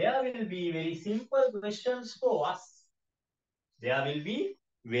 There will be very simple questions for us. There will be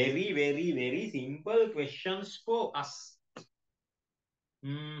very simple questions for us.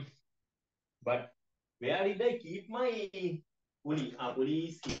 But where did I keep my pulley? Pulley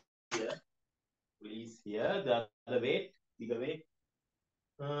is here. Pulley is here. The other weight, bigger weight.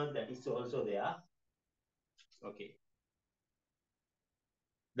 That is also there. Okay.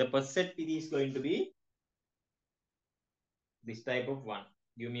 The first set it is going to be this type of one.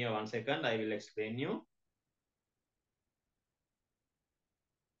 Give me a 1 second. I will explain you.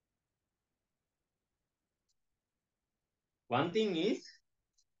 One thing is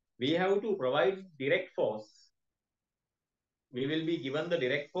we have to provide direct force. We will be given the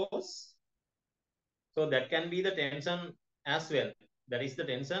direct force. So that can be the tension as well. That is the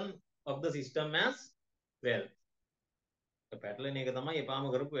tension of the system as well. The pattern එක තමයි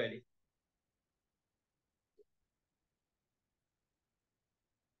එපාම කරපු වැඩි.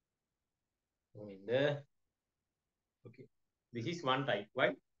 Okay. This is one type. Why?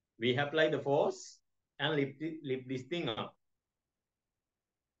 We apply the force and lift this thing up.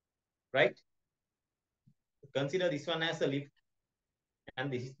 Right? Consider this one as a lift.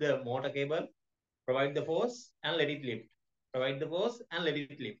 And this is the motor cable. Provide the force and let it lift. Provide the force and let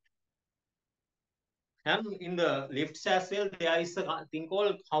it lift. And in the lifts as well, there is a thing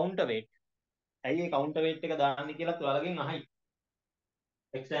called counterweight. ඇයි counterweight එක දාන්නේ කියලා ඔයාලගෙන් අහයි.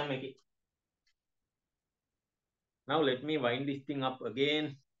 Exam එකේ. Now let me wind this thing up again.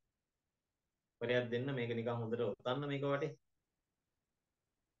 පරයක් දෙන්න මේක නිකන් හොඳට ඔතන්න මේක වටේ.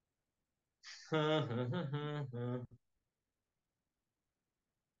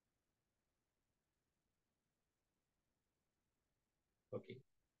 Okay.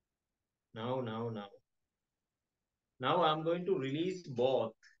 Now I'm going to release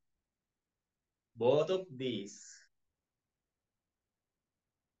both. both of these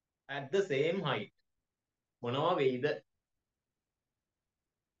at the same height මොනවා වෙයිද?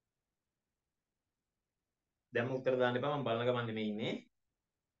 දැන් උත්තර දාන්න එපා මම බලන ගමන් නෙමෙයි ඉන්නේ.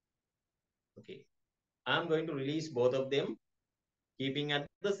 Okay, I am going to release both of them keeping at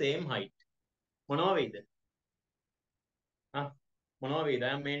the same height. මොනවා වෙයිද? මොනවා වෙයිද?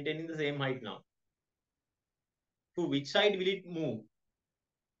 I am maintaining the same height now. To which side will it move?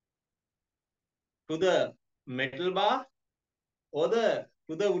 To the metal bar or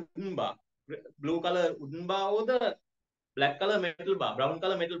to the wooden bar? Blue color wooden bar or the black color metal bar, brown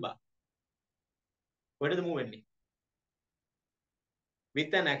color metal bar? Where does the move ending?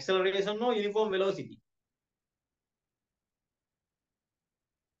 With an acceleration or uniform velocity?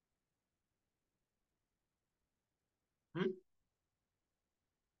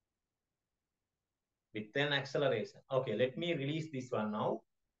 With an acceleration. Okay, let me release this one now.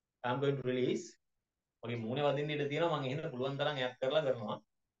 I'm going to release. Okay, මූණේ වදින්න ඉඩ තියෙනවා මම එහෙනම් පුළුවන් තරම් add කරලා කරනවා.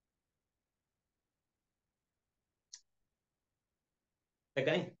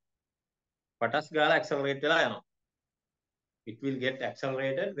 එකනේ. පටස් ගාලා accelerate වෙලා යනවා. It will get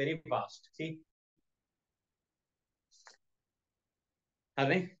accelerated very fast. See?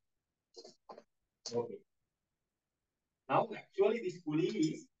 හරි. Okay. Now actually this pulley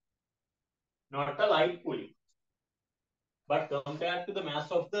is not a light pulley. But compared to the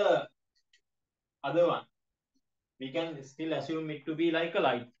mass of the other one, we can still assume it to be like a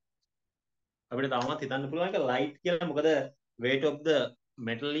light. අපිට තාමත් හිතන්න පුළුවන් එක light කියලා මොකද weight of the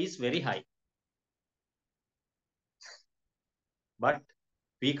metal is very high. But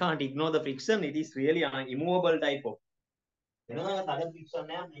we can't ignore the friction. It is really an immovable type of. වෙනම තද friction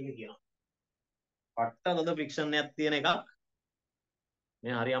එකක් මේක කියනවා. පට්ට තද friction එකක් තියෙන එකක්.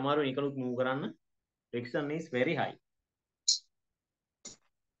 මේ හරි අමාරු නිකලුත් move කරන්න. Friction is very high.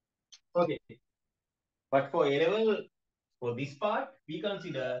 Okay. But for A level, for this part, we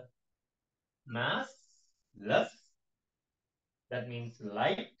consider mass less. That means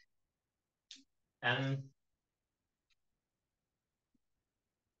light and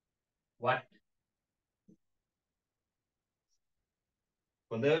what?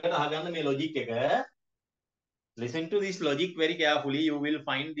 හොඳට අහගන්න මේ logic එක. Listen to this logic very carefully. You will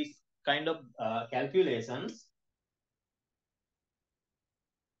find this kind of calculations.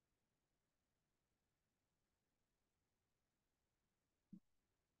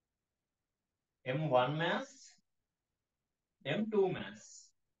 M1 mass, M2 mass.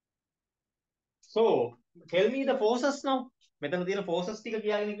 So tell me the forces now. මෙතන තියෙන forces ටික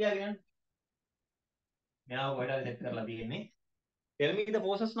කියාගෙන යන්න. මෙයාව කොහෙටද set කරලා තියෙන්නේ? Tell me the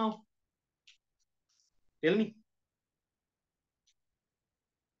forces now. Tell me.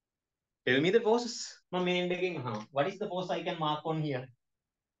 Tell me the forces. මම මේ end එකෙන් අහනවා. What is the force I can mark on here?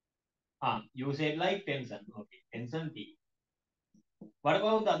 You said like tension. Okay, tension T. What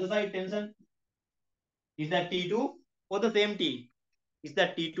about the other side tension? Is that T2 or the same T? Is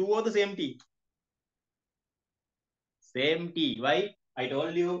that T2 or the same T? Same T. Why? I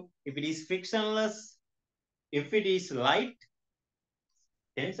told you if it is frictionless, if it is light,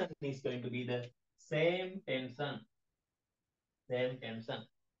 tension is going to be the same tension. Same tension.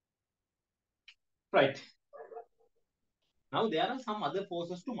 Right. Now there are some other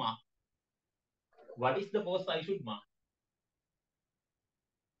forces to mark. What is the force I should mark?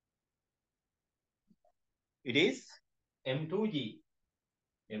 It is M2G.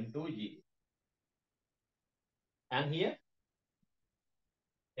 M2G. And here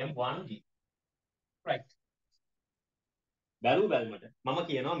M1G. Right. බැලුවට මම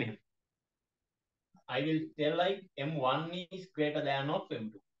කියනවා මෙහෙම. I will tell like M1 is greater than of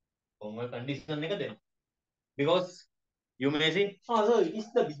M2. ඔය condition එක දෙනවා. Because you may say, oh, so it is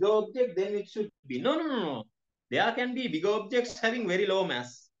the bigger object, then it should be. No. There can be bigger objects having very low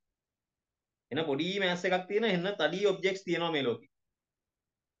mass. එන පොඩි mass එකක් තියෙන එන්න තඩි objects තියෙනවා මේ ලෝකේ.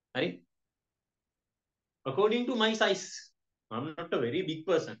 හරි? According to my size, I'm not a very big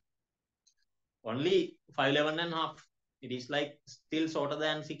person. Only 5'11 and a half. It is like still shorter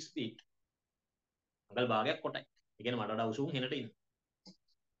than 6 feet. අඟල් භාගයක් කොටයි. ඒ කියන්නේ මට වඩා උසුම් හෙනට ඉන්න.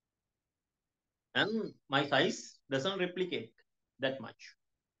 And my size doesn't replicate that much.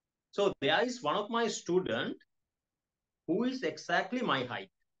 So there is one of my student who is exactly my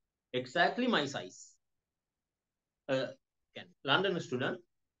height, exactly my size. London student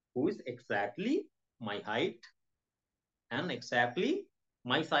who is exactly my height and exactly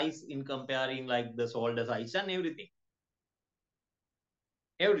my size in comparing like the shoulder size and everything.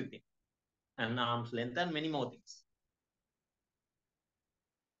 Everything. And arm's length and many more things.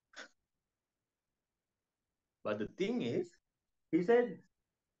 But the thing is, he said,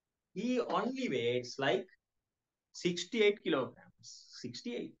 He only weighs like 68 kilograms.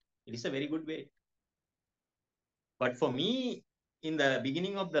 68. It is a very good weight. But for me, in the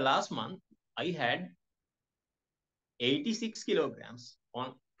beginning of the last month, I had 86 kilograms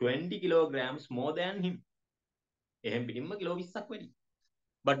on 20 kilograms more than him.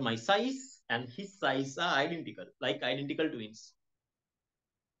 But my size and his size are identical, like identical twins.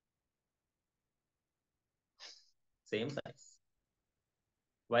 Same size.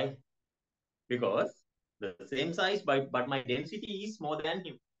 Why? Because the same size, but my density is more than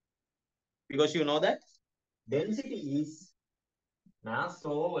him. Because you know that density is mass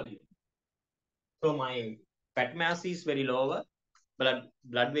over volume. So my fat mass is very lower,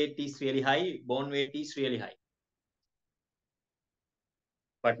 blood weight is really high, bone weight is really high.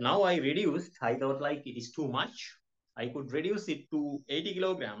 But now I reduced, I thought like it is too much. I could reduce it to 80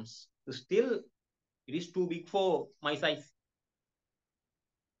 kilograms. Still, it is too big for my size.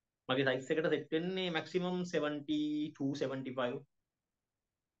 My size එකට set වෙන්නේ maximum 72 75.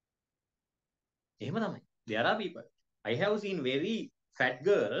 එහෙම තමයි. There are people. I have seen very fat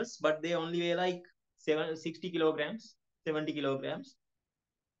girls, but they only weigh like 60 kilograms, 70 kilograms.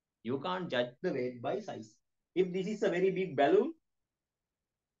 You can't judge the weight by size. If this is a very big balloon,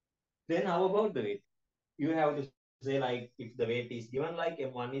 then how about the weight? You have to say like if the weight is given like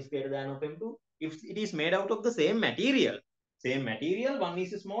M1 is greater than of M2, if it is made out of the same material, one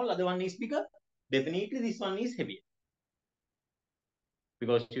is small, other one is bigger, definitely this one is heavier.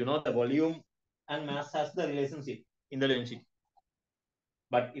 Because you know the volume and mass has the relationship in the density.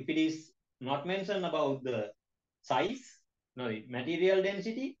 But if it is not mentioned about the size, no, material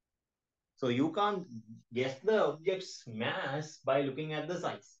density, so you can't guess the object's mass by looking at the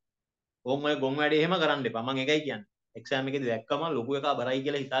size. ඕම ඔය ගොන් වැඩේ එහෙම කරන්න එපා. මම ඒකයි කියන්නේ. එක්සෑම් එකේදී දැක්කම ලොකු එකා බරයි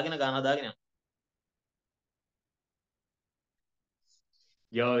කියලා හිතාගෙන ගාන හදාගෙන යනවා.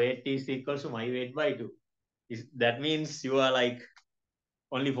 Your weight is equals to my weight by 2. That means you are like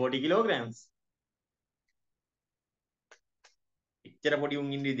only 40 kilograms. එච්චර පොඩි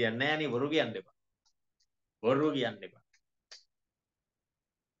උන් ඉන්න විදියක් නැහැ නේ බොරු කියන්න එපා. බොරු කියන්න එපා.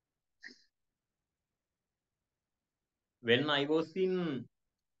 When I was in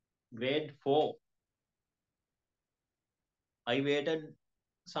grade 4, I weighted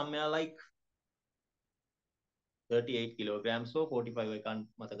somewhere like 38 kilograms or 45, I can't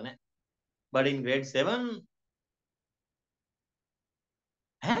මතක නැහැ. But in grade 7,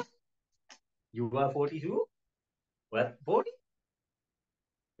 huh? You are 42? What 40?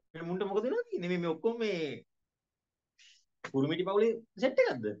 මේ මුන්ට මොකද වෙලා තියෙන්නේ? මේ ඔක්කොම මේ කුරුමිටි පවුලේ සෙට්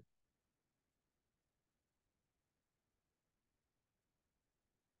එකක්ද?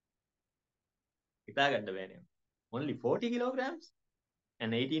 හිතා ගන්න බෑනේ. Only 40 kilograms? An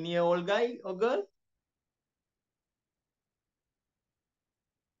 18-year-old guy or girl?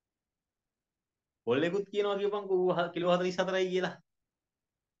 පොල්ලෙකුත් කියනවා කියපන් කිලෝ 44යි කියලා.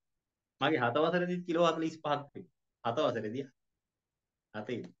 මගේ 7 වසරේදීත් කිලෝ 45ක් තිබුණා. 7 වසරේදී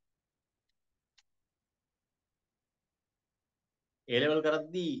 7 A level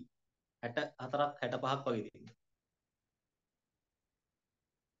කරද්දී 64ක් 65ක් වගේ තිබුණා.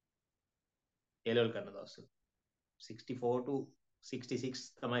 A level කරන දවස්වල 64 to 66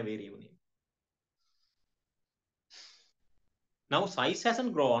 තමයි vary වුණේ. Now size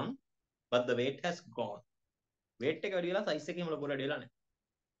hasn't grown, but the weight has grown. Weight එක වැඩි වෙලා size එකේම ලොකු වැඩි වෙලා නැහැ.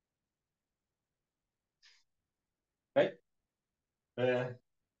 Right?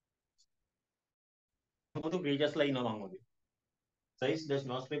 creatures like no wrong. Size does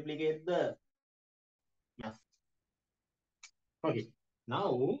not replicate the mass. Okay. Now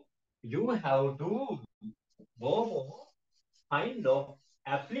you have to go for kind of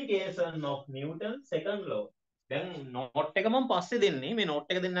application of Newton's second law. දැන් note එක මම පස්සේ දෙන්නේ. මේ note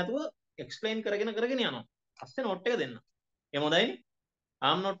එක දෙන්න නැතුව explain කරගෙන යනවා. පස්සේ note එක දෙන්න. එහෙම හොඳයිනේ?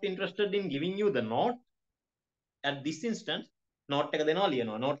 I'm not interested in giving you the note at this instance. Note එක දෙනවා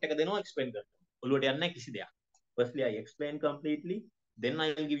ලියනවා. Note එක දෙනවා explain කරනවා. ඔළුවට යන්නේ නැහැ කිසි දෙයක්. Firstly I explain completely, then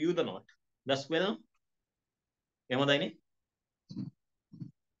I will give you the note. That's well. එහෙම හොඳයිනේ?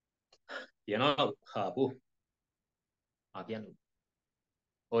 කියනවා හාපු. කියන්නේ.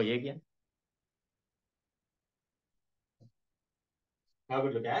 ඔය කියන්නේ. Have a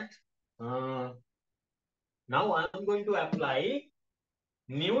look at. Now I'm going to apply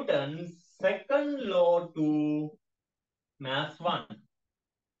Newton's second law to mass 1.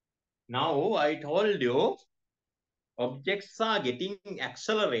 Now I told you objects are getting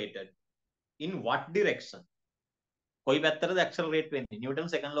accelerated in what direction? කොයි පැත්තටද accelerate වෙන්නේ?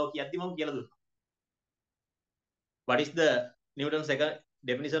 Newton's second law කියද්දි මම කියලා දුන්නා. What is the Newton's second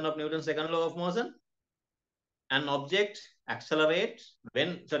definition of Newton's second law of motion? an object accelerates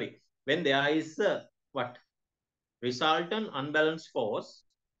when there is what resultant unbalanced force.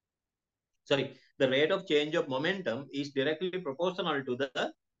 The rate of change of momentum is directly proportional to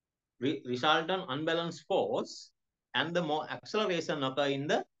the resultant unbalanced force, and the more acceleration occur in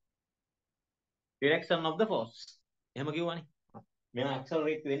the direction of the force. එහෙම කිව්වනේ. මෙයා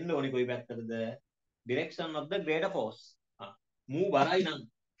accelerate වෙන්න ඕනේ කොයි පැත්තටද? Direction of the greater force. Move බරයි නම්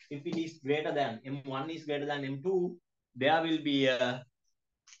if it is greater than m1 is greater than m2, there will be a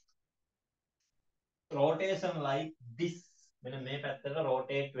rotation like this. මෙන්න මේ පැත්තට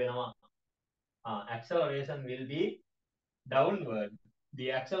rotate වෙනවා. Acceleration will be downward. The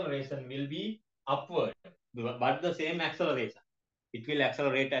acceleration will be upward, but the same acceleration. It will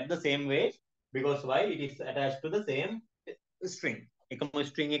accelerate at the same way because why? It is attached to the same string. එකම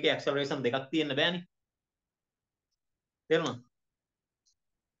string එකේ acceleration දෙකක් තියෙන්න බෑනේ. තේරුණා?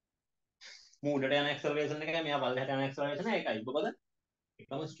 මූඩට යන acceleration එකයි මෙයා පල්ලෙහාට යන acceleration එකයි. මොකද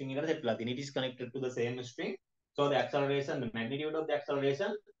එකම string එකට set වෙලා තියෙන. It is connected to the same string. So the acceleration, the magnitude of the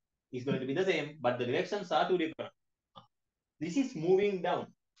acceleration is going to be the same, but the directions are two different. This is moving down.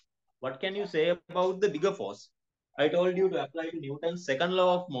 What can you say about the bigger force? I told you to apply to Newton's second law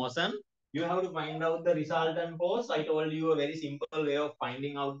of motion. You have to find out the resultant force. I told you a very simple way of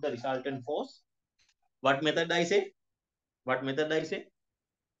finding out the resultant force. What method I say? What method I say?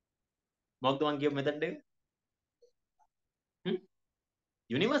 Mock the one give method.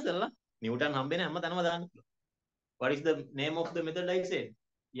 Universal la? Newton hambene amma tanama daan. What is the name of the method I said?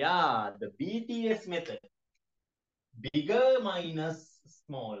 Yeah, the BTS method. Bigger minus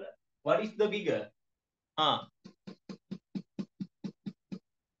smaller. What is the bigger?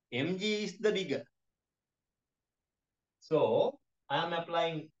 mg is the bigger. So I am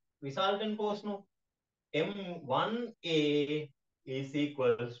applying resultant force now. m1a is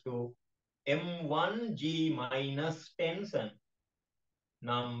equals to m1g minus tension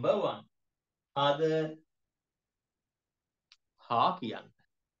number 1. Other Hakian.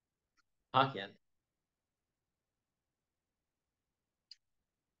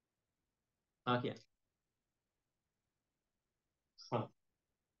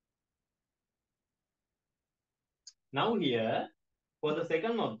 Now here, for the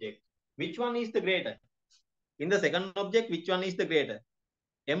second object, which one is the greater? In the second object, which one is the greater?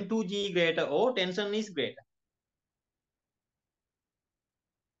 M2G greater or tension is greater?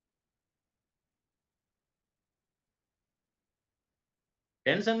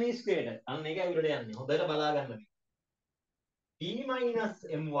 Tension is greater. අන්න ඒකයි උඩට යන්නේ. හොඳට බලා ගන්න. T minus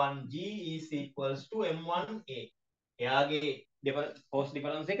M1G is equals to M1A. එයාගේ force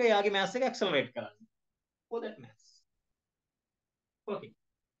difference එක එයාගේ mass එක accelerate කරන්න. For that mass. Okay.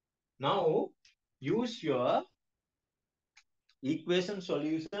 Now use your equation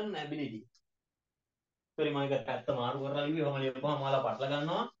solution ability. Sorry, මම එක පැත්ත මාරු කරලා ලිව්වේ. ඔහම ලියපුවාම ඔයාලා පටල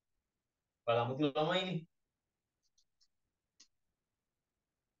ගන්නවා. බලමුතු ළමයිනේ.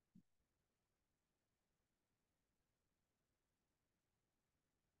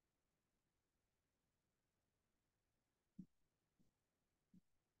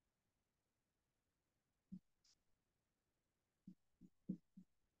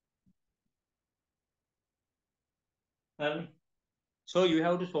 So you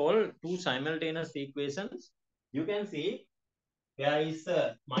have to solve two simultaneous equations. You can see there is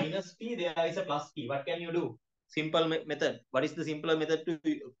a minus t, there is a plus t. What can you do? Simple method. What is the simpler method to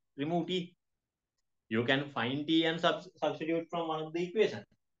remove t? You can find t and substitute from one of the equations.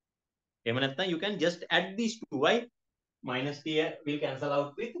 You can just add these two. Why? Minus t will cancel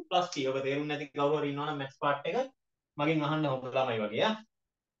out with plus t. ඔබ තේරුම් නැති කවුරු හරි ඉන්නවනම් maths part එක මගෙන් අහන්න හොඳ ළමයි වගේ. Yeah.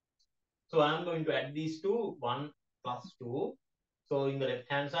 So I am going to add these two, 1 plus 2. So in the left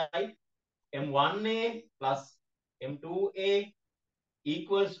hand side, m1a plus m2a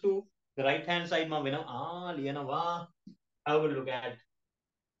equals to the right hand side. I will look at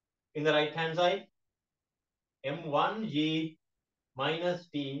in the right hand side, m1g minus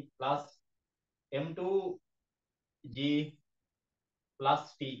t plus m2g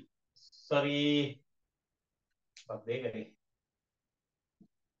plus t. Sorry, but they get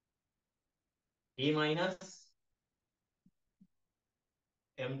t minus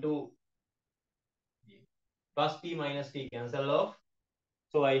m2 plus t minus t cancel off.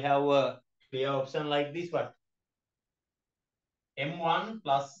 So I have a clear option like this. What? m1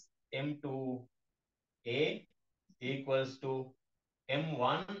 plus m2a equals to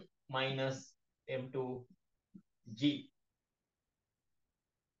m1 minus m2g.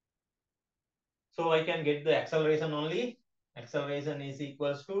 So I can get the acceleration only. Acceleration is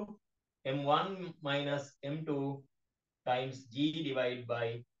equals to m1 minus m2 times g divided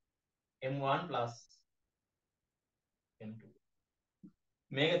by m1 plus M2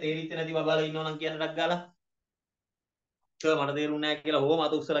 මේක තේරිච්ච නැති බබාලා ඉන්නව නම් කියන්න ඩක් ගාලා sir මට තේරුන්නේ නැහැ කියලා හොම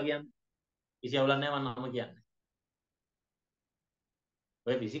අත උස්සලා කියන්නේ කිසි අවුලක් නැහැ මම නම කියන්නේ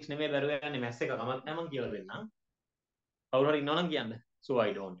ඔය ෆිසික්ස් නෙමෙයි බැරුව යන්නේ මැත්ස් එක කමක් නැහැ මම කියලා දෙන්නම් කවුරු හරි ඉන්නව නම් කියන්න so I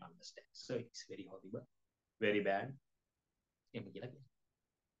don't understand so it's very horrible very bad එහෙම කියලා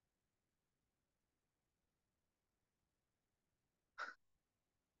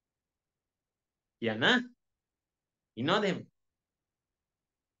කියන්න ඉන්නවද එහෙම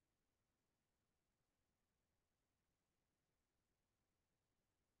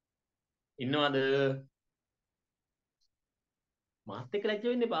ඉන්නවද මාත් එක්ක ලැජ්ජ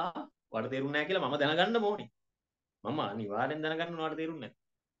වෙන්න එපා වට තේරුන්නේ නැහැ කියලා මම දැනගන්න ඕනේ මම අනිවාර්යෙන් දැනගන්න ඕනවට තේරුන්නේ නැහැ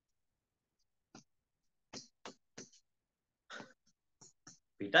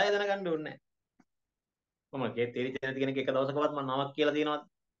පිටාය දැනගන්න ඕනේ නැහැ මම තේරිච්ච නැති කෙනෙක් එක දවසකවත් මම නමක් කියලා තියෙනවද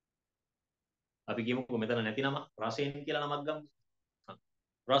අපි කියමුකෝ මෙතන නැති නම රසෙන් කියලා නමක් ගමු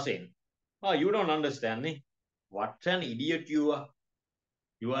රසෙන් you don't understand නේ what an idiot you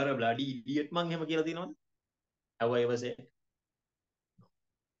are a bloody idiot මං එහෙම කියලා තියෙනවද have I ever said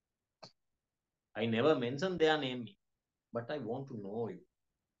I never mentioned their name but I want to know you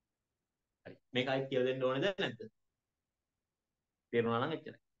හරි මේක අයිත් කියලා දෙන්න ඕනේද නැද්ද තේරුණා නම්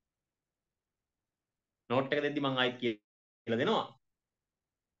එච්චරයි නෝට් එක දෙද්දි මං අයිත් කියලා දෙනවා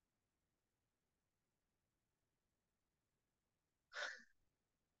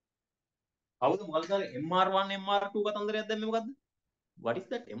කවුද මොකද MR1 MR2 කතන්දරයක් දැම්මේ මොකද්ද what is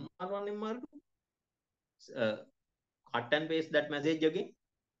that MR1 MR2 cut and paste that message again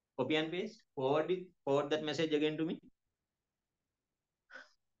copy and paste forward that message again to me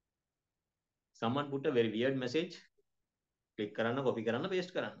someone put a very weird message click කරන්න copy කරන්න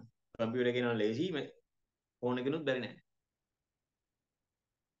paste කරන්න computer එකේ නම් lazy phone එකෙනුත් බැරි නෑ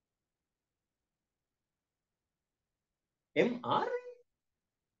MRA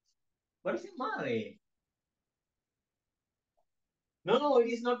what is MRA no it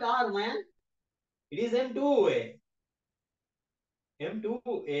is not R man it is M2A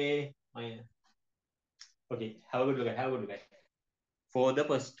M2A okay have a good look at for the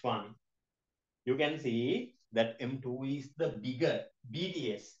first one you can see that M2 is the bigger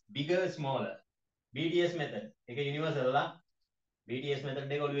BTS bigger smaller BTS method එක universal ලා BTS method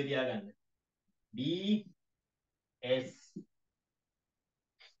එක ඔළුවේ තියාගන්න BS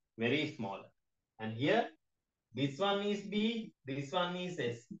very small and here this one is B this one is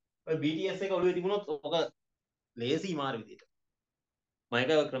S ඔය BTS එක ඔළුවේ තිබුණොත් ඔක ලේසි මාර විදියට මම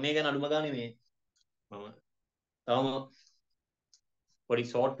එක ක්‍රමයේ ගැන අඩුම ගානේ මේ මම තවම පොඩි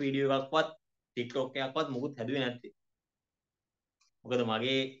ෂෝට් වීඩියෝ එකක්වත් TikTok එකක්වත් මුකුත් හැදුවේ නැත්තේ මොකද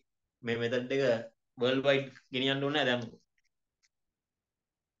මගේ මේ මෙතඩ් එක world wide ගෙනියන්න ඕනේ දැන්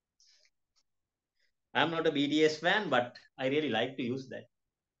I'm not a BTS fan but I really like to use that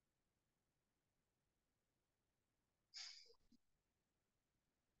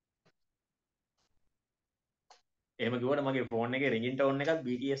එහෙම කිව්වට මගේ ෆෝන් එකේ රින්ගින් ටෝන් එකත්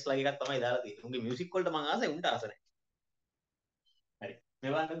BTS ලගේ එකක් තමයි දාලා තියෙන්නේ. උන්ගේ මියුසික් වලට මම ආසයි උන්ට ආස නැහැ. හරි.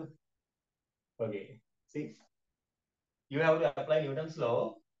 මේ බලන්නකෝ. Okay. See. You have to apply Newton's law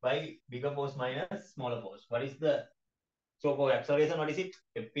by bigger force minus smaller force. What is the so for acceleration what is it?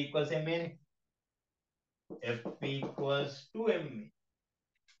 F equals ma. F equals to ma.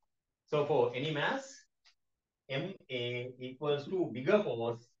 So for any mass ma equals to bigger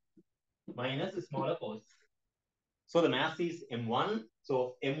force minus smaller force. So the mass is m1. So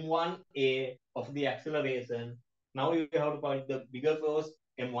m1a of the acceleration. Now you have to find the bigger force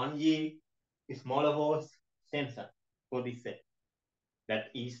m1g, smaller force tensor for this set. That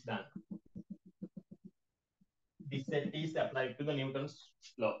is done. This set is applied to the Newton's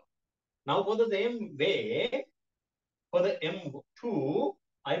law. Now for the same way, for the m2,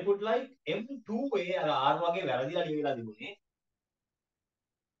 I put like m2a r වගේ වැරදිලා ලියලා තිබුණේ.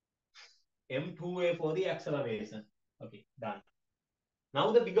 m2a for the acceleration. Okay, done.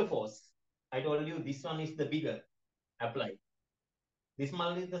 Now the bigger force. I told you this one is the bigger. Apply. This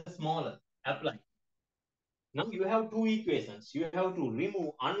one is the smaller. Apply. Now you have two equations. You have to remove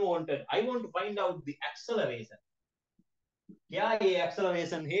unwanted. I want to find out the acceleration. Yeah,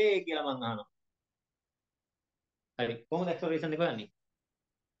 acceleration. Hey, කියලා මං අහනවා. හරි. කොහොමද acceleration එක හොයන්නේ?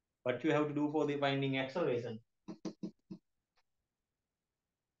 What you have to do for the finding acceleration?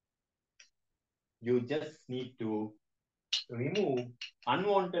 You just need to remove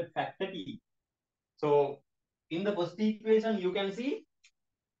unwanted factor t. So in the first equation, you can see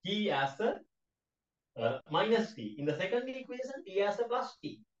t as a minus t. In the second equation, t as a plus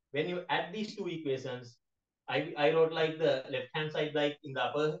t. When you add these two equations, I wrote like the left hand side like in the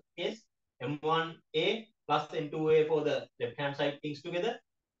upper case m1a plus m2a for the left hand side things together.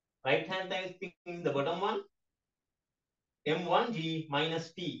 Right hand side thing in the bottom one, m1g minus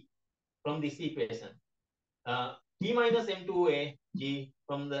t from this equation. T minus m2a g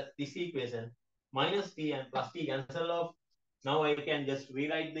from this equation minus t and plus t cancel off. Now I can just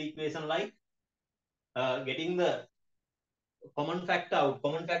rewrite the equation like getting the common factor out.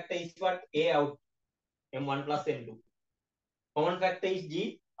 Common factor is what? A out, m1 plus m2. Common factor is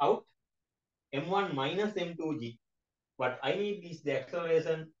g out, m1 minus m2g. What I need is the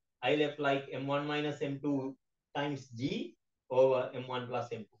acceleration. I left like m1 minus m2 times g over m1 plus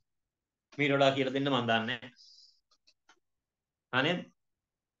m2. මීට වඩා කියලා දෙන්න මම දන්නේ නැහැ. නේද?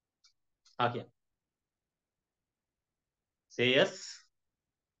 කියන්න. Say yes.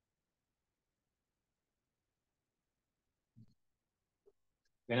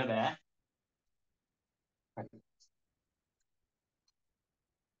 වෙන බෑ.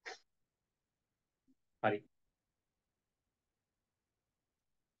 හරි.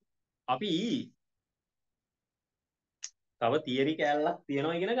 අපි තව තියරි කෑල්ලක්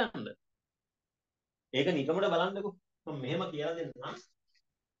තියෙනවා ඉගෙන ගන්නද? ඒක නිකමට බලන්නකෝ. මම මෙහෙම කියලා දෙන්නම්.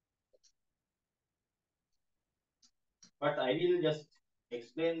 But I will just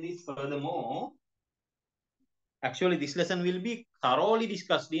explain this furthermore. Actually, this lesson will be thoroughly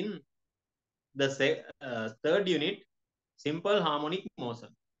discussed in the third unit, simple harmonic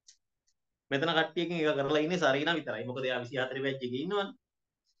motion. මෙතන කට්ටියකින් එක කරලා ඉන්නේ සරීනා විතරයි. මොකද එයා 24 batch එකේ ඉන්නවනේ.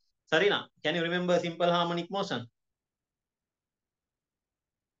 Sarina, can you remember simple harmonic motion?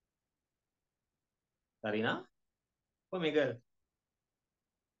 Sarina? Oh my girl.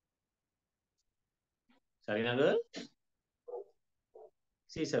 Sarina girl?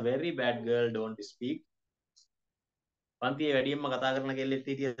 She's a very bad girl, don't speak. පන්තියේ වැඩියෙන්ම කතා කරන කෙල්ලෙක්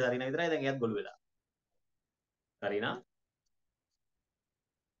හිටිය සරිනා විතරයි දැන් එයාත් ගොළු වෙලා. Sarina?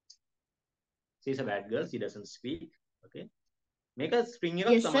 She's a bad girl, she doesn't speak. Okay. Make a string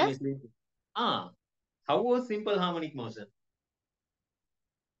එකක් Yes, sir. තමයි. How was simple harmonic motion?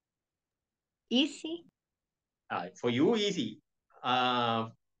 Easy. For you, easy.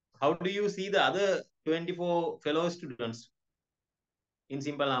 How do you see the other 24 fellow students in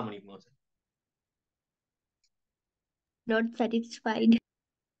simple harmonic motion? Not satisfied.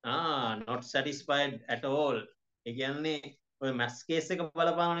 Not satisfied at all. ඒ කියන්නේ ඔය maths case එක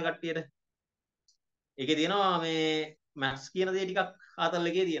බලපානවනේ කට්ටියට. ඒකේ තියෙනවා මේ maths කියන දේ ටිකක් ආතල්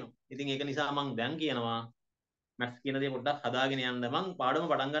එකේ තියෙනවා. ඉතින් ඒක නිසා මම දැන් කියනවා maths කියන දේ පොඩ්ඩක් හදාගෙන යන්න. මම පාඩම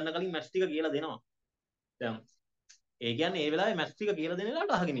පටන් ගන්න කලින් maths ටික කියලා දෙනවා. දැන් ඒ කියන්නේ ඒ වෙලාවේ maths ටික කියලා දෙන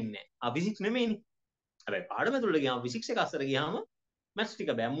වෙලාවට අහගෙන ඉන්නේ නැහැ. physics නෙමෙයිනේ. හැබැයි පාඩම ඇතුළට ගියාම physics එක අස්සර ගියාම maths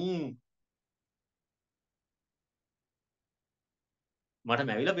ටික බෑ. මට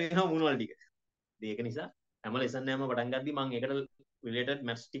මැවිලා පේනවා මූණවල ටික. ඒක නිසා හැම ලෙසන් එකම පටන් ගද්දි මම ඒකට රිලේටඩ්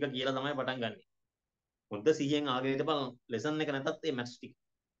මැත්ස් ටික කියලා තමයි පටන් ගන්නෙ. හොඳ සිහියෙන් ආගෙන ඉඳපන් ලෙසන් එක නැතත් ඒ මැත්ස් ටික.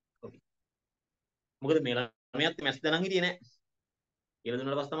 ඕකේ. මොකද මේ ළමයාත් මැත්ස් දැනන් හිටියේ නෑ. කියලා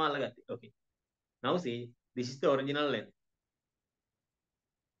දුන්නාට පස්සේ තමයි අල්ලගත්තේ. ඕකේ. Now see, this is the original length.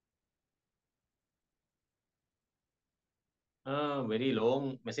 Very long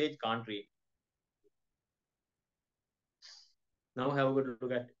message, can't read. Now have a good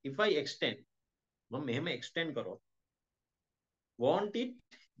look at. If I extend, මම මෙහෙම extend කරොත්, won't it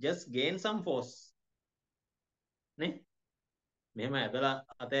just gain some force? නේ? මෙහෙම ඇදලා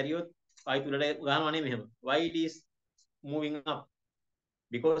අතෑරියොත් ආයි තුලට ගහනවා නේ මෙහෙම. Why it is moving up?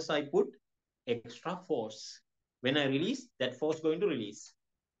 Because I put extra force. When I release, that force going to release.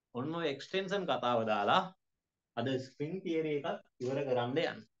 ඔන්න ඔය extension කතාව දාලා අද spring theory එකක් ඉවර කරන්න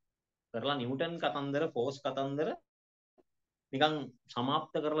යන්න. කරලා නිව්ටන් කතන්දර force කතන්දර නිකන්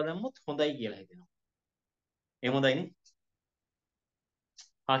සමාප්ත කරලා දැම්මොත් හොඳයි කියලා හිතෙනවා. එහෙම හොඳයිනේ.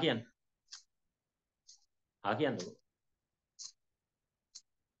 කියන්න. කියන්නකෝ.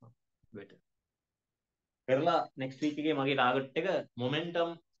 better. කරලා next week එකේ මගේ target එක momentum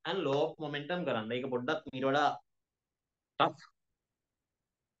and law of momentum කරන්න. ඒක පොඩ්ඩක් ඊට වඩා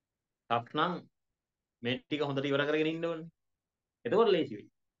tough නම් මේ ටික හොඳට ඉවර කරගෙන ඉන්න ඕනේ. එතකොට ලේසි වෙයි.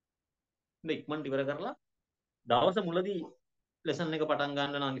 ඉතින් ඉක්මනට ඉවර කරලා දවස මුලදී lesson එක පටන්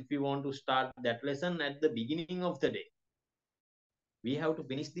ගන්න නම් if you want to start that lesson at the beginning of the day, we have to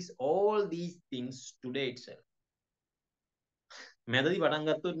finish all these things today itself. මැදදී පටන්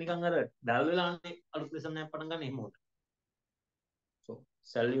ගත්තොත් නිකන් අර ඩල් වෙලානේ අලුත් lesson එකක් පටන් ගන්න එහෙම උන්ට. So,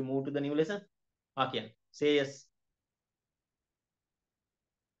 shall you move to the new lesson? කියන්නේ. Say yes.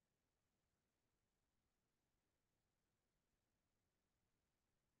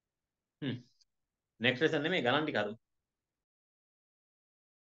 next lesson නෙමෙයි ගණන් ටික හදමු.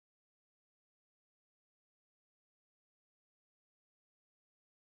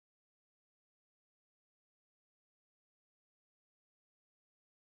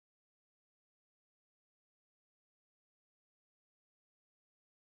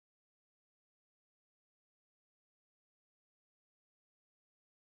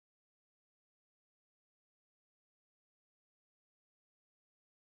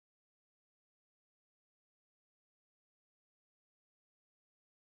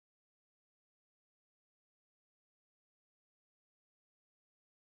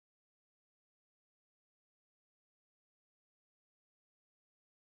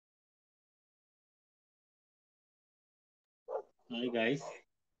 Hi guys.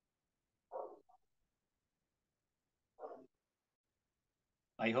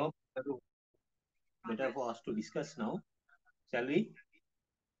 I hope better for us to discuss now. Shall we?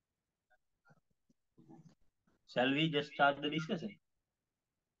 Shall we just start the discussion?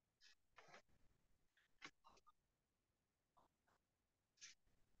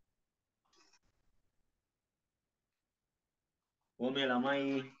 Oh, my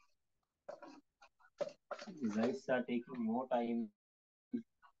lamai, guys are taking more time.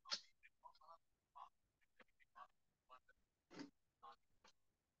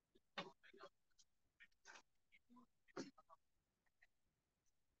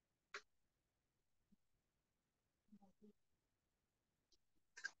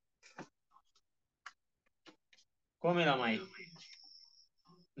 Come, lamai.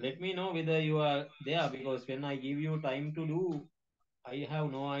 Let me know whether you are there, because when I give you time to do, I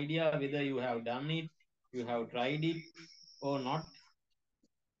have no idea whether you have done it, you have tried it or not.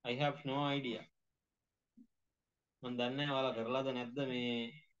 I have no idea. මම දන්නේ නැහැ ඔයාලා කරලාද නැද්ද මේ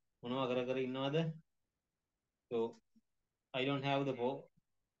මොනවා කර කර ඉන්නවද? So I don't have the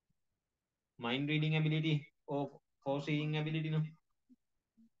mind reading ability or foreseeing ability, no.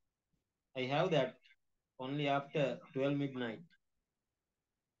 I have that only after 12 midnight.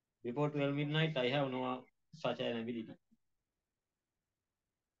 Before 12 midnight, I have no such an ability.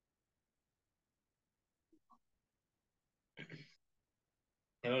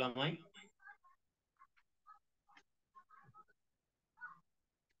 Hello, Lamai.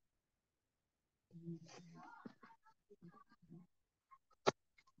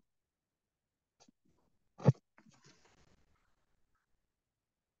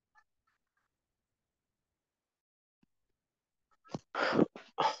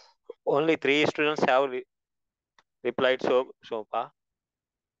 Only 3 students have replied so far.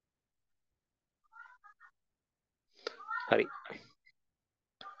 Hurry.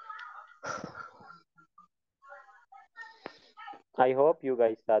 I hope you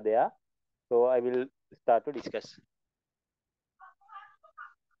guys are there. So I will start to discuss.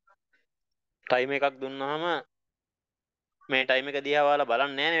 Time එකක් දුන්නාම මේ time එක දිහා ඔයාලා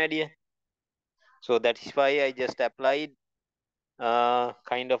බලන්නේ නැහැ නේ වැඩිය. So that is why I just applied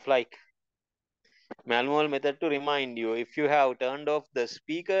kind of like manual method to remind you. If you have turned off the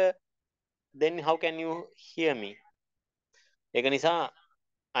speaker, then how can you hear me? ඒක නිසා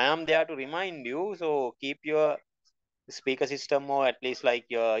I am there to remind you. So keep your speaker system or at least like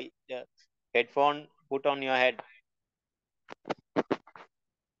your headphone put on your head.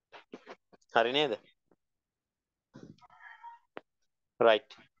 හරි නේද? Right.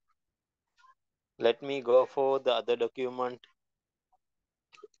 Let me go for the other document.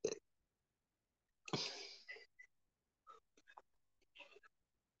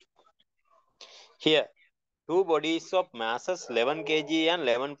 Here, two bodies of masses 11 kg and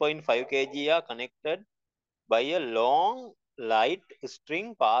 11.5 kg are connected by a long light string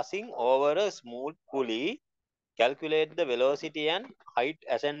passing over a smooth pulley. Calculate the velocity and height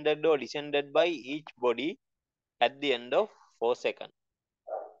ascended or descended by each body at the end of 4 seconds.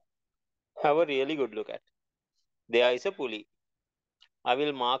 Have a really good look at. There is a pulley. I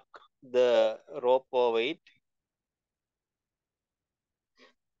will mark the rope over it.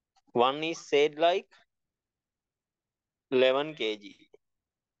 One is said like 11 kg.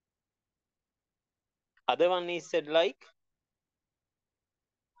 Other one is said like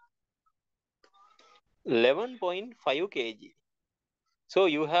 11.5 kg. So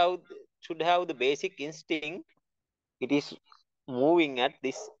you should have the basic instinct. It is moving at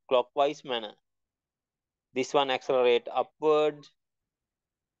this clockwise manner. This one accelerate upward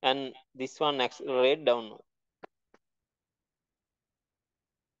and this one accelerate downward.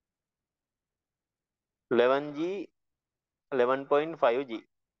 11G, 11.5G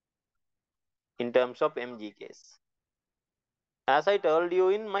in terms of mg case. As I told you,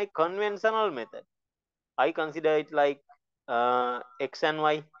 in my conventional method, I consider it like x and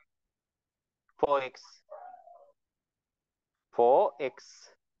y. For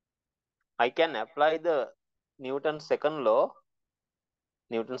x, I can apply the Newton's second law.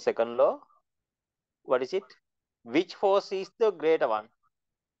 What is it? Which force is the greater one?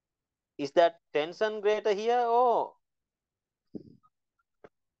 Is that tension greater here or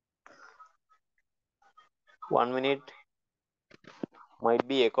 1 minute? Might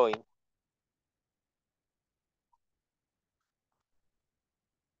be echoing.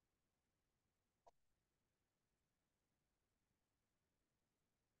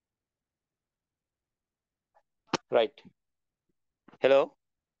 Right. Hello?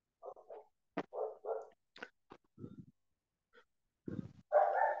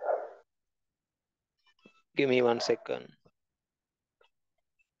 Give me 1 second.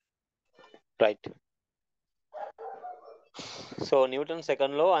 Right. So Newton's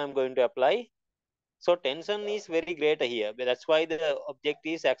second law I am going to apply. So tension is very great here. That's why the object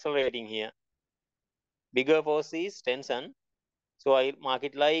is accelerating here. Bigger force is tension. So I mark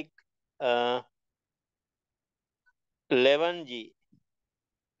it like 11G,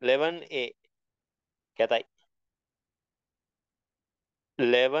 11A. Katai.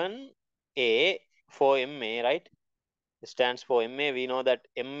 11A for MA, right? Stands for MA. We know that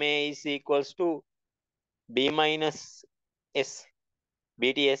MA is equals to B minus S,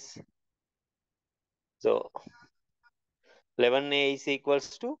 BTS. So 11A is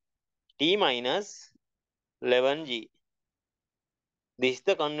equals to T minus 11G. This is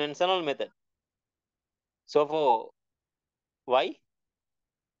the conventional method. So for Y,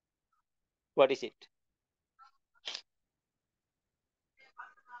 what is it?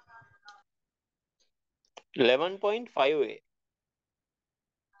 11.5A.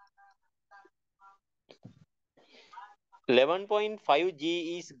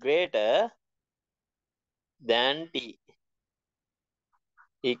 11.5G is greater than T.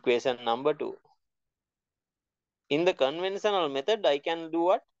 Equation number 2. In the conventional method, I can do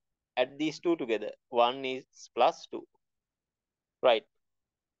what? Add these two together. 1 is plus 2. Right.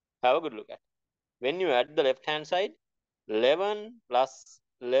 Have a good look at. When you add the left hand side, 11 plus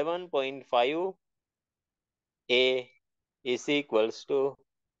 11.5 A is equals to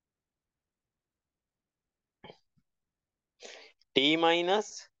T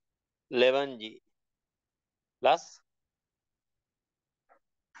minus 11G plus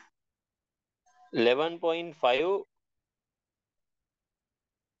 11.5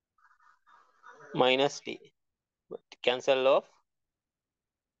 minus T. Cancel off.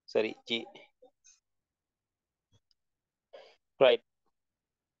 Sorry, G. Right.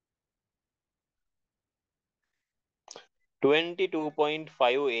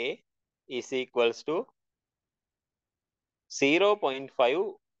 22.5A is equals to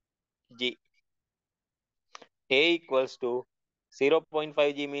 0.5 G. A equals to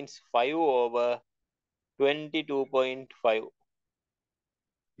 0.5 G means 5 over 22.5.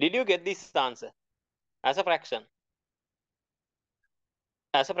 Did you get this answer? As a fraction.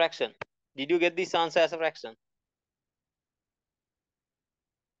 As a fraction. Did you get this answer as a fraction?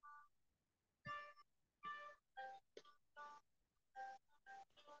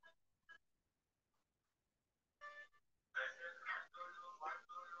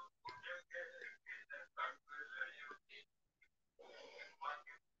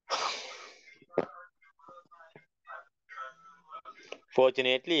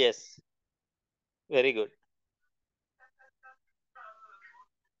 Fortunately, yes. Very good.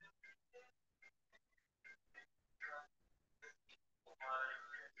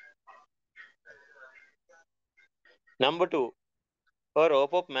 Number 2. A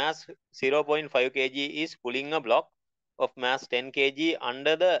rope of mass 0.5 kg is pulling a block of mass 10 kg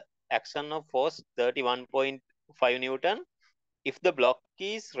under the action of force 31.5 Newton. If the block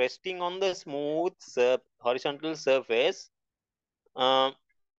is resting on the smooth horizontal surface, um,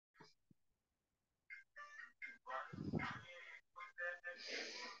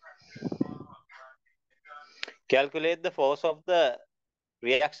 calculate the force of the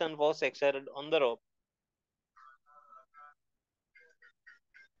reaction force exerted on the rope.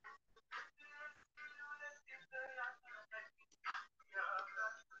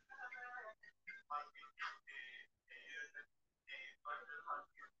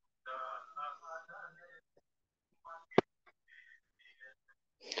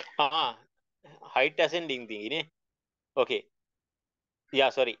 Ah, height ascending thing, ne? Okay. Yeah,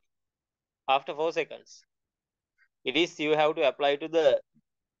 sorry. After 4 seconds, it is you have to apply to the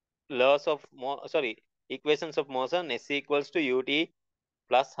laws of equations of motion. S equals to ut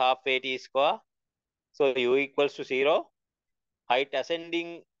plus half at square. So u equals to 0. Height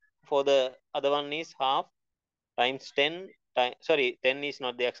ascending for the other one is half times 10 time, 10 is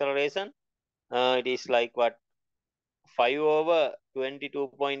not the acceleration. It is like what, 5 over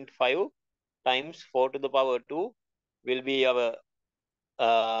 22.5 times 4 to the power 2 will be our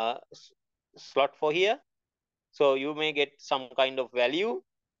slot for here. So you may get some kind of value,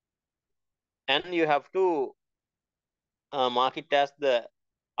 and you have to mark it as the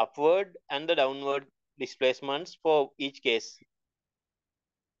upward and the downward displacements for each case.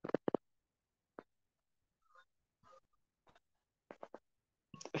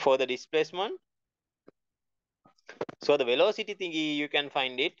 For the displacement, so the velocity thingy, you can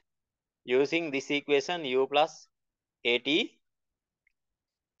find it using this equation, u plus at,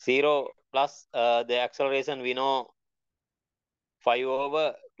 0 plus the acceleration we know 5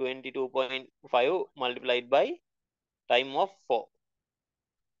 over 22.5 multiplied by time of 4.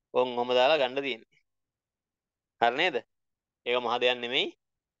 ඔහොම දාලා ගන්න තියෙන්නේ. හරි නේද? ඒක මහ දෙයක් නෙමෙයි.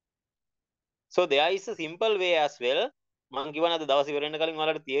 So there is a simple way as well. මම කිව්වා නේද දවස් ඉවර වෙන්න කලින්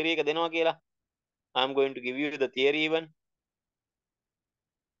ඔයාලට theory එක දෙනවා කියලා. I am going to give you the theory even.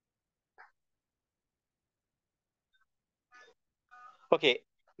 Okay.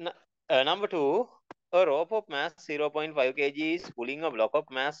 Number 2, a rope of mass 0.5 kg is pulling a block of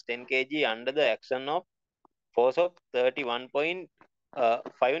mass 10 kg under the action of force of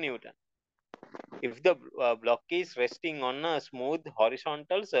 31.5 Newton. If the block is resting on a smooth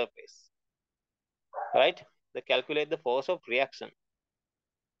horizontal surface, right? They calculate the force of reaction.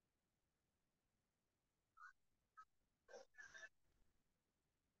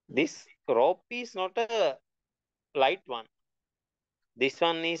 This rope is not a light one. This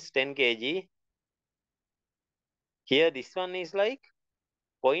one is 10 kg. Here this one is like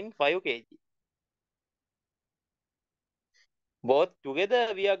 0.5 kg. Both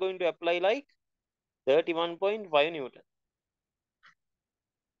together we are going to apply like 31.5 Newton.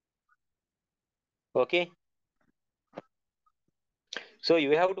 Okay. So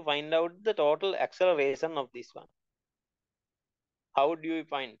you have to find out the total acceleration of this one. How do you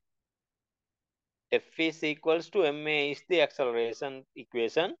find? F is equals to ma is the acceleration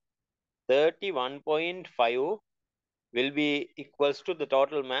equation. 31.5 will be equals to the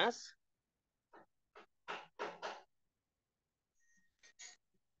total mass.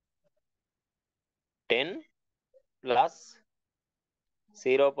 10 plus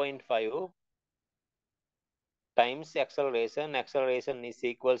 0.5 times acceleration. Acceleration is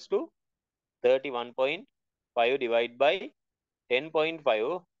equals to 31.5 divided by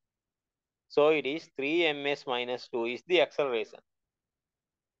 10.5. So it is 3 ms minus 2 is the acceleration.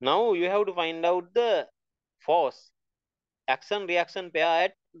 Now you have to find out the force. Action reaction pair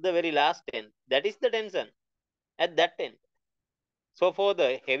at the very last end. That is the tension at that end. So for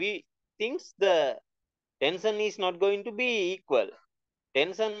the heavy things, the tension is not going to be equal.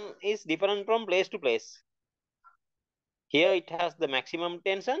 Tension is different from place to place. Here it has the maximum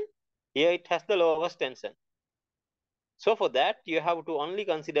tension. Here it has the lowest tension. So for that, you have to only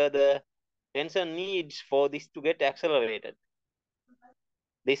consider the tension needs for this to get accelerated.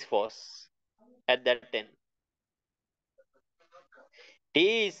 This force at that end.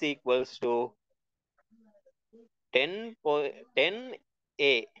 T is equals to 10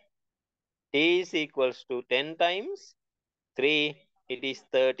 A. T is equals to 10 times 3. It is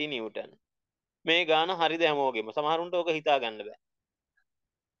 30 Newton. මේ ගාන හරිද හැමෝගෙම? සමහරුන්ට ඕක හිතා ගන්න බෑ.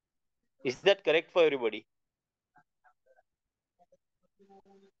 Is that correct for everybody?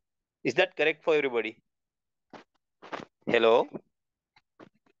 Is that correct for everybody? Hello?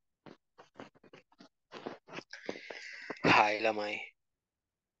 Hi, lamai.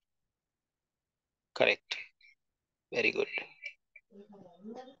 Correct. Very good.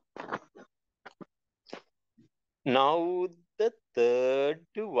 Now the third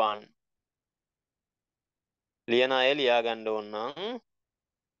one. ලියන අය ලියා ගන්න ඕන නම්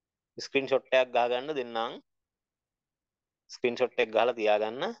ස්ක්‍රීන්ෂොට් එකක් ගහ ගන්න දෙන්නම්. ස්ක්‍රීන්ෂොට් එක ගහලා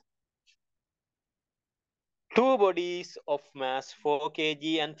තියාගන්න. Two bodies of mass 4 kg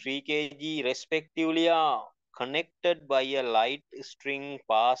and 3 kg respectively are connected by a light string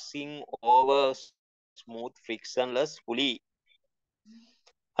passing over smooth frictionless pulley.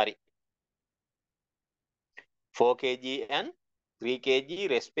 Hari. 4 kg and 3 kg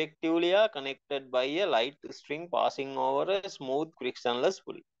respectively are connected by a light string passing over a smooth frictionless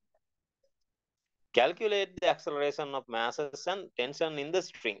pulley. Calculate the acceleration of masses and tension in the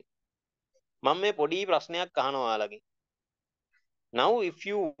string. මම මේ පොඩි ප්‍රශ්නයක් අහනවා ඔයාලගෙන්. Now if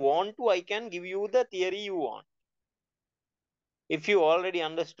you want to, I can give you the theory you want. If you already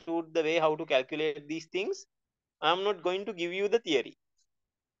understood the way how to calculate these things, I am not going to give you the theory.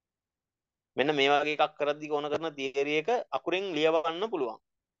 මෙන්න මේ වගේ එකක් කරද්දි ඕන කරන theory එක අකුරෙන් ලියවන්න පුළුවන්.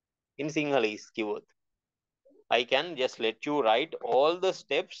 In Sinhalese කිව්වොත්. I can just let you write all the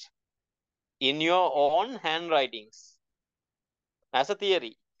steps in your own handwritings as a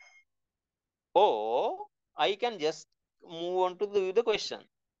theory. Or I can just move on to the question.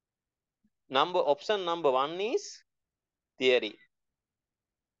 Option number 1 is theory.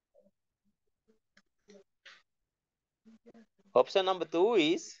 Option number 2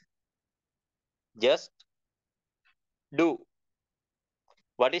 is just do.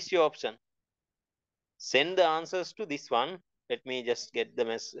 What is your option? Send the answers to this one. Let me just get the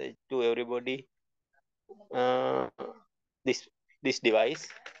message to everybody. This device.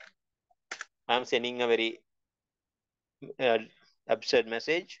 I am sending a very absurd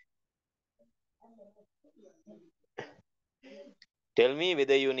message. Tell me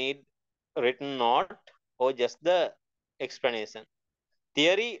whether you need written note or just the explanation.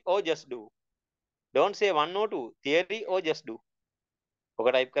 Theory or just do. Don't say 1 or 2. Theory or just do.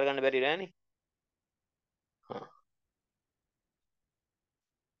 ඔක type කරගන්න බැරි නෑනේ.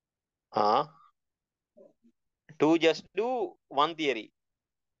 To just do 1 theory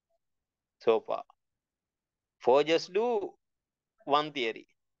so far. 4 just do 1 theory.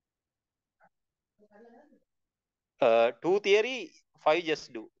 2 theory, 5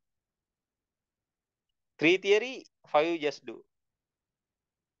 just do. 3 theory, 5 just do.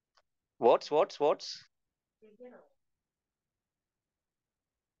 What's? 4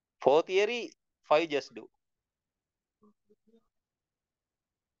 theory, 5 just do.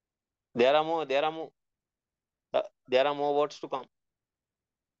 There are more words to come.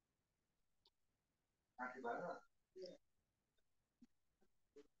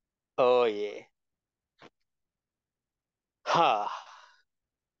 Oh yeah.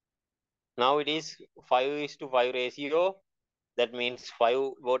 Now it is 5:5 ratio. That means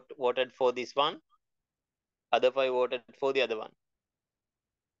 5 voted for this one. Other 5 voted for the other one.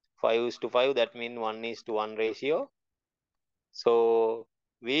 5:5. That means 1:1 ratio. So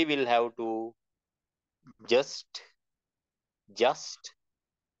we will have to just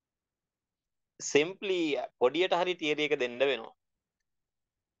simply පොඩියට හරි theory එක දෙන්න වෙනවා.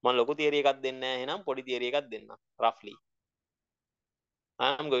 මම ලොකු theory එකක් දෙන්නේ නැහැ එහෙනම් පොඩි theory එකක් දෙන්න. Roughly. I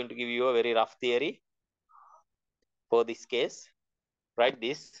am going to give you a very rough theory for this case. Write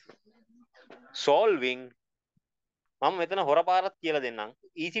this. Solving. මම මෙතන හොර පාරක් කියලා දෙන්නම්.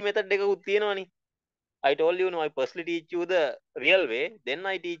 Easy method එකකුත් තියෙනවනේ. I told you, I personally teach you the real way, then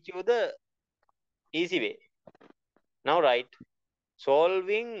I teach you the easy way. Now write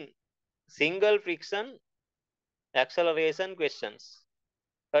solving single friction acceleration questions.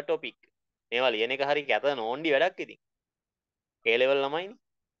 A topic. මේවා ලියන එක හරි කැත නෝන්ඩි වැඩක් ඉතින්. A level ළමයිනේ.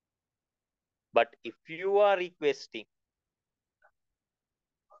 But if you are requesting,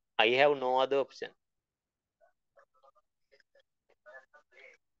 I have no other option.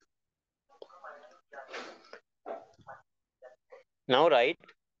 Now write,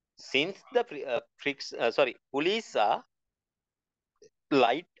 since the pulleys are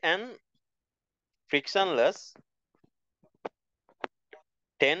light and frictionless,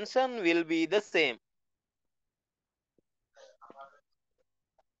 tension will be the same.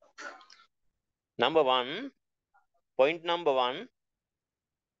 Point number one,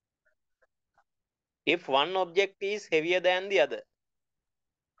 if one object is heavier than the other.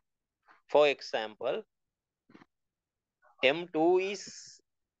 For example, M2 is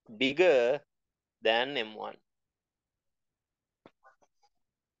bigger than M1.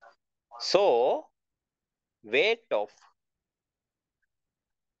 So, weight of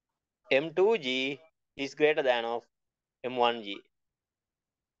M2G is greater than of M1G.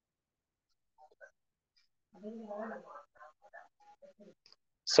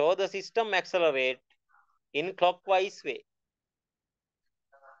 So, the system accelerates in clockwise way.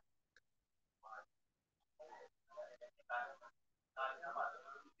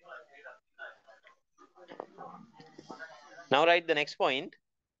 Now write the next point.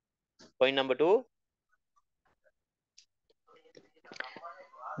 Point number 2.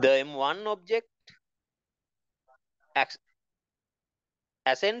 The M1 object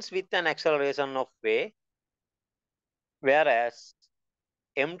ascends with an acceleration of v, whereas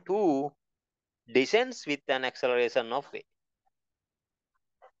M2 descends with an acceleration of v.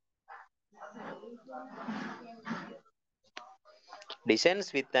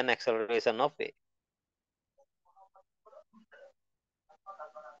 Descends with an acceleration of v.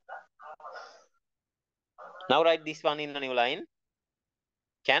 Now write this one in a new line.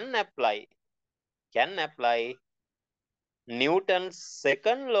 Can apply Newton's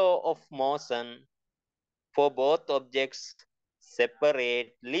second law of motion for both objects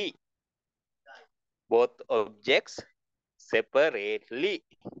separately. Both objects separately.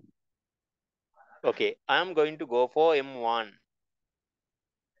 Okay, I am going to go for M1.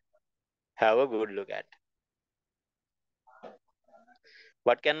 Have a good look at.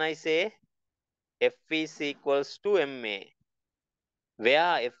 What can I say? F is equals to MA,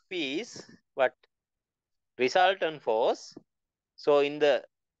 where F is what? Resultant force. So in the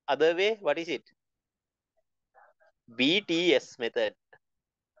other way, what is it? BTS method.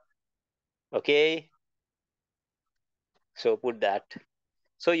 Okay. So put that.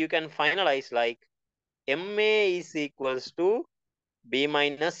 So you can finalize like MA is equals to B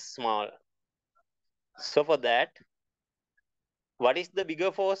minus small. So for that, what is the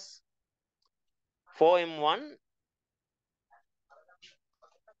bigger force? For M1,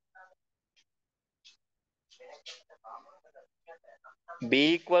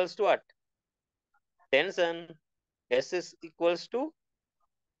 B equals to what? Tension. S is equals to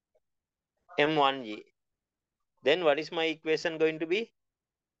m1g. Then what is my equation going to be?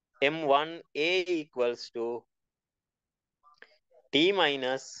 m1a equals to t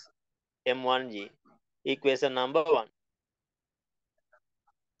minus m1g. Equation number 1.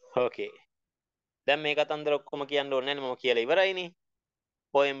 Okay. දැන් මේ කතන්දර ඔක්කොම කියන්න ඕනේ නැහැ මම කියලා ඉවරයිනේ.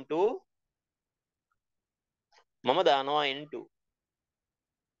 m2 මම දානවා n2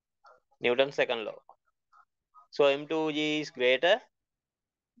 Newton's second law. So m2g is greater.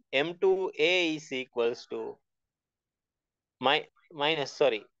 m2a is equals to minus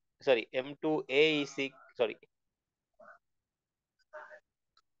m2a is sorry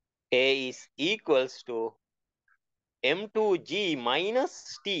a is equals to m2g minus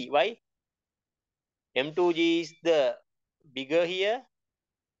t. Why? m2g is the bigger here,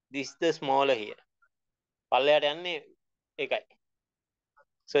 this is the smaller here. පල්ලයට යන්නේ එකයි.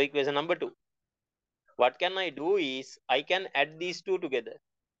 So equation number 2. What can I do is I can add these two together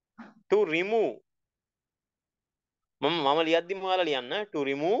to remove මම ලියද්දිම ඔයාලා ලියන්න to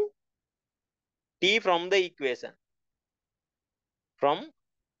remove t from the equation. From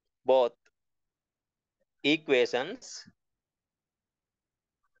both equations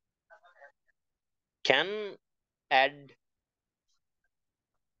can add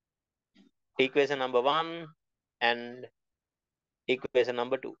equation number 1 and equation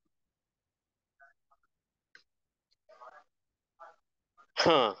number 2.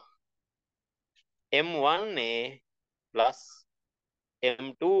 m1a plus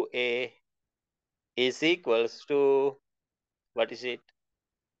m2a is equals to, what is it?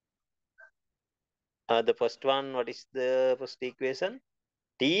 The first one, what is the first equation?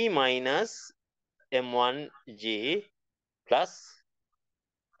 T minus m1g plus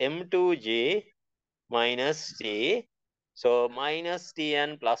m2g minus t. So minus t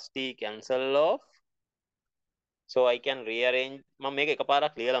and plus t cancel off. So I can rearrange. මම මේක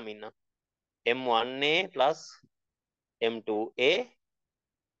එකපාරක් ලියලාම ඉන්න. m1a plus m2a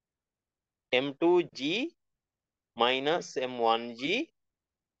m2g minus m1g.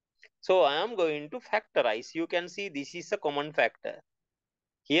 So I am going to factorize. You can see this is a common factor.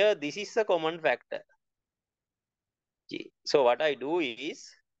 Here this is a common factor. So what I do is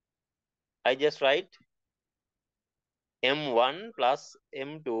I just write m1 plus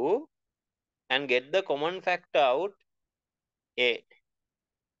m2 and get the common factor out a.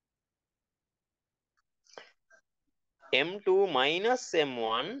 m2 minus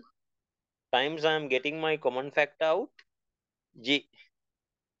m1 times I am getting my common factor out g.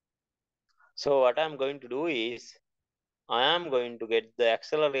 So what I am going to do is I am going to get the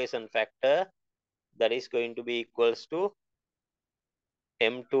acceleration factor that is going to be equals to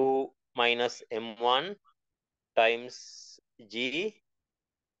m2 minus m1 times g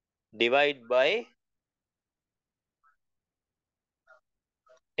divide by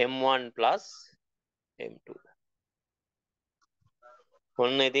m1 plus m2.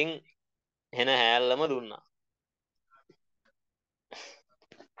 ඔන්න ඉතින් එන හැල්ලම දුන්නා.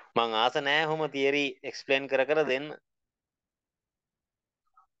 මං ආස නෑ ඔහොම theory explain කර දෙන්න.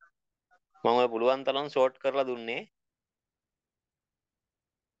 මම ඔය පුළුවන් තරම් ෂෝට් කරලා දුන්නේ.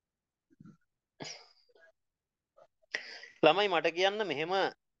 ළමයි මට කියන්න මෙහෙම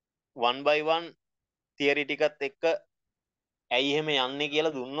 1 by 1 තියරි ටිකත් එක්ක ඇයි එහෙම යන්නේ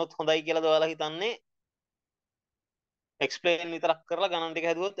කියලා දුන්නොත් හොඳයි කියලාද ඔයාලා හිතන්නේ? එක්ස්ප්ලেইন විතරක් කරලා ගණන් ටික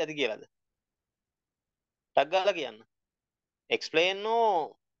හැදුවොත් ඇති කියලාද? ටක් ගාලා කියන්න. explain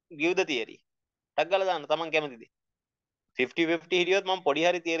or give the theory. ටක් ගාලා දාන්න තමන් කැමතිද? 50-50 හිටියොත් මම පොඩි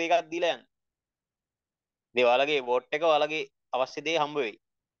හරි theory එකක් දීලා යන්න. ඉතින් ඔයාලගේ vote එක ඔයාලගේ අවශ්‍ය දේ හම්බ වෙයි.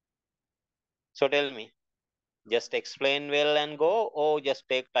 So tell me, just explain well and go, or just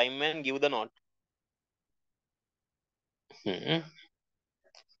take time and give the note.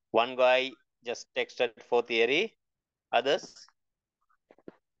 One guy just texted for theory, others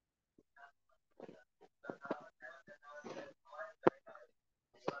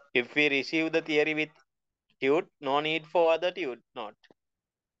if we receive the theory with tute, no need for other tute note.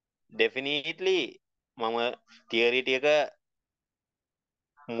 Definitely මම theory ටික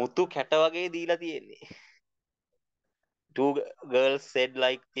මුතු කැට වගේ දීලා තියෙන්නේ. Two girls said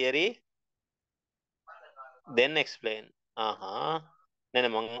like theory, then explain. නෑ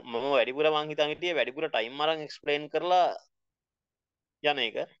මම වැඩිපුර මං හිතන් හිටියේ වැඩිපුර ටයිම් අරන් එක්ස්ප්ලেইন කරලා යන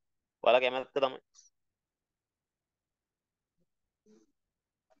එක. ඔයාලා කැමැත්ත තමයි.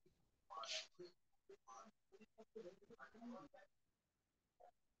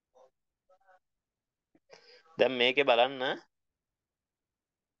 දැන් මේකේ බලන්න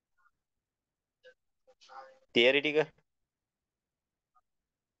තියරි ටික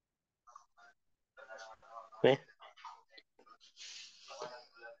නේ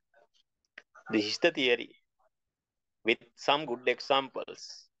This is the theory with some good examples.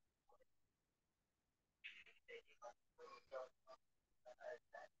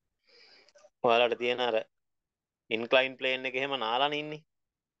 ඔයාලට තියෙන අර incline plane එක එහෙම නාලානේ ඉන්නේ.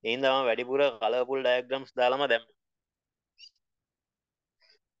 ඒ හින්දා මම වැඩිපුර colourful diagrams දාලාම දැම්මා.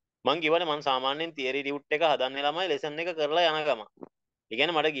 මං කියවනේ මං සාමාන්‍යයෙන් theory route එක හදන්නේ ළමයි lesson එක කරලා යන ගම. ඒ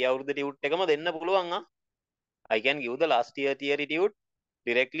කියන්නේ මට ගිය අවුරුද්දේ route එකම දෙන්න පුළුවන් ආ. I can give the last year theory route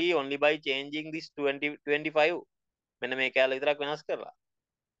directly only by changing this 2025 මෙන්න මේ කැලේ විතරක් වෙනස් කරලා.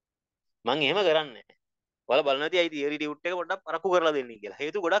 මං එහෙම කරන්නේ නැහැ. ඔයාලා බලන්න ඇති අයි theory route එක පොඩ්ඩක් පරක්කු කරලා දෙන්න කියලා.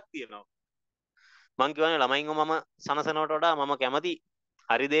 හේතු ගොඩක් තියෙනවා. මං කියවනේ ළමයින්ව මම සනසනවට වඩා මම කැමති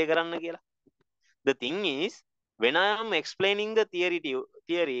හරි දේ කරන්න කියලා. The thing is when I am explaining the theory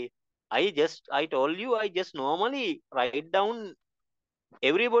I told you I just normally write down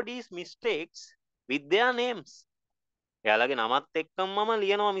everybody's mistakes with their names. එයාලගේ නමත් එක්කම මම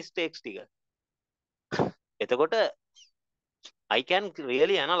ලියනවා mistakes ටික. එතකොට I can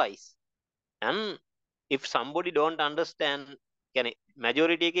really analyze and if somebody don't understand කියන්නේ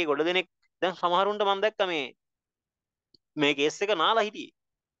majority එකේ ගොඩ දෙනෙක් දැන් සමහරුන්ට මම දැක්ක මේ කේස් එක නාලා හිටියේ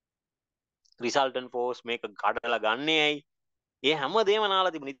resultant force මේක කඩලා ගන්නේ ඇයි ඒ හැම දෙයක්ම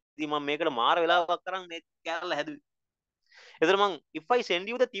නාලා තිබුණා. ඉතින් මම මේකට මාර වෙලාවක් කරන් මේ කැරලා හැදුවේ. එතන මං if I send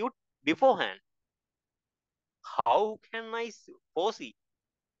you the tute beforehand how can I foresee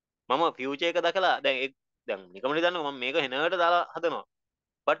මම future එක දැකලා දැන් නිකම්නේ දන්නවා මම මේක හෙනකට දාලා හදනවා.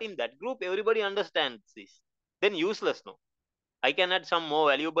 But in that group everybody understands this. Then useless no. I can add some more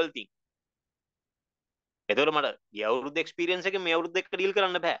valuable thing. එතකොට මට ගිය අවුරුද්ද experience එකෙන් මේ අවුරුද්ද එක්ක deal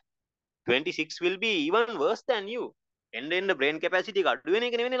කරන්න බෑ. 26 will be even worse than you. end brain capacity එක අඩු වෙන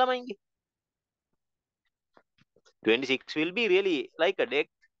එක නෙවෙයි ළමයින්ගේ. 26 will be really like a deck.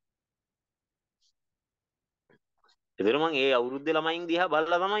 එතකොට මම ඒ අවුරුද්දේ ළමයින් දිහා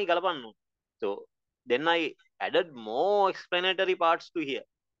බලලා තමයි ගලපන්න ඕන. So then I added more explanatory parts to here.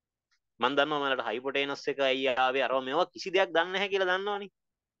 මම දන්නවා මලට hypotenuse එක අයිය ආවේ අරව මේවා කිසි දෙයක් දන්නේ නැහැ කියලා දන්නවනේ.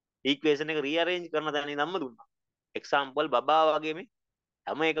 equation එක rearrange කරන තැන ඉඳන්ම දුන්නා. example බබා වගේ මේ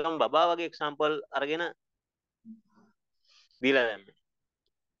හැම එකම බබා වගේ example අරගෙන දීලා දැම්මේ.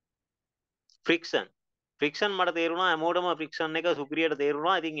 friction මට තේරුණා හැමෝටම friction එක superior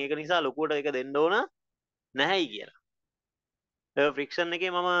තේරුණා. ඉතින් ඒක නිසා ලොකුවට ඒක දෙන්න ඕන නැහැයි කියලා. ඒ friction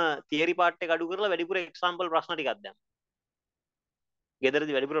එකේ මම theory part එක අඩු කරලා වැඩිපුර example ප්‍රශ්න ටිකක් දැම්මා.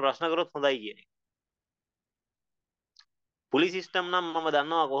 ගෙදරදී වැඩිපුර ප්‍රශ්න කරොත් හොඳයි කියන්නේ. Pully system නම් මම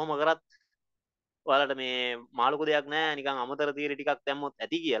දන්නවා කොහොම කරත් ඔයාලට මේ මාළුකු දෙයක් නැහැ නිකන් අමතර theory ටිකක් දැම්මොත්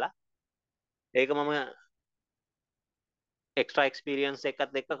ඇති කියලා. ඒක මම extra experience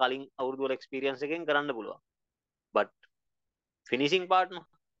එකත් එක්ක කලින් අවුරුදු වල experience එකෙන් කරන්න පුළුවන්. but finishing part නෝ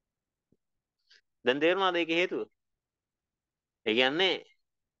දැන් තේරුණාද ඒකේ හේතුව? ඒ කියන්නේ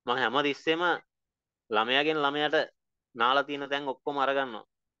මම හැම තිස්සෙම ළමයාගෙන් ළමයාට නාලා තියෙන තැන් ඔක්කොම අරගන්නවා.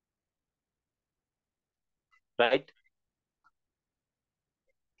 right?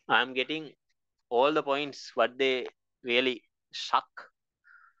 I am getting all the points what they really suck.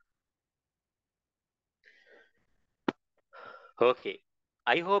 Okay,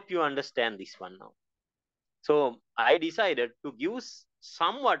 I hope you understand this one now. So I decided to give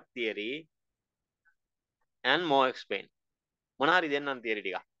somewhat theory and more explain. මොන හරි දෙන්නම් theory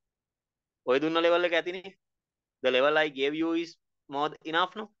ටික. ඔය දුන්න level එක ඇතිනේ. The level I gave you is more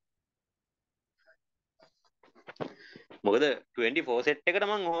enough no? මොකද 24 set එකට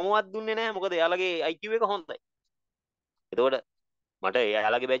මම ඔහොමවත් දුන්නේ නැහැ. මොකද එයාලගේ IQ එක හොඳයි. එතකොට මට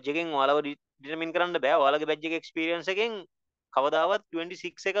එයාලගේ බැච් එකෙන් ඔයාලව ඩිටර්මින් කරන්න බෑ. ඔයාලගේ බැච් එකේ එක්ස්පීරියන්ස් එකෙන් කවදාවත්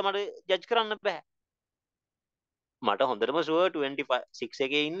 26 එක මට ජජ් කරන්න බෑ. මට හොඳටම ෂුවර් 26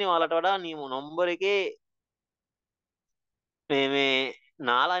 එකේ ඉන්නේ ඔයාලට වඩා නම්බර් එකේ මේ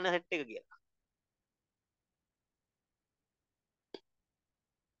නාලා එන සෙට් එක කියලා.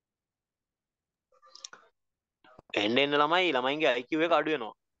 එන්න ළමයින්ගේ IQ එක අඩු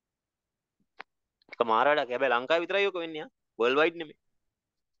වෙනවා. ඒක මාර වැඩක්. හැබැයි ලංකාවේ විතරයි ඔක වෙන්නේ. වර්ල්ඩ් වයිඩ් නෙමෙයි.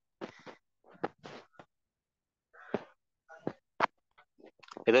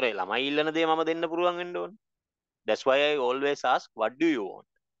 ඒතර ළමයි ඉල්ලන දේ මම දෙන්න පුළුවන් වෙන්න ඕනේ. That's why I always ask what do you want?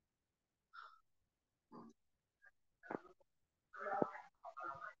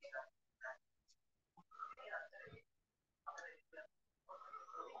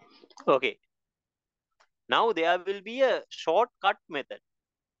 Okay. Now there will be a shortcut method.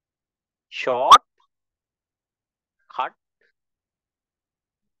 Shortcut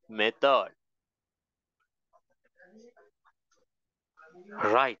method.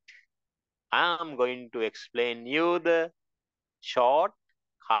 Right. I am going to explain you the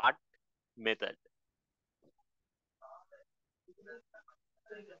shortcut method.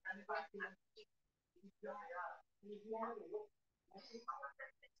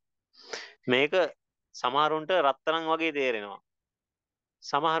 මේක සමහරුන්ට රත්තරන් වගේ තේරෙනවා.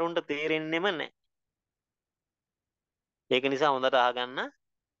 සමහරුන්ට තේරෙන්නෙම නැහැ. ඒක නිසා හොඳට අහගන්න.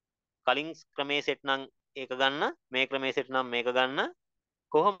 කලින් ක්‍රමයේ සෙට් නම් ඒක ගන්න, මේ ක්‍රමයේ සෙට් නම් මේක ගන්න.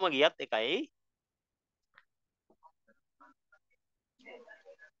 කොහොම ගියත් එකයි.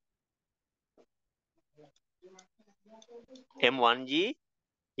 M1G,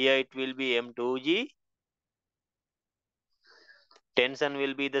 here it will be M2G. Tension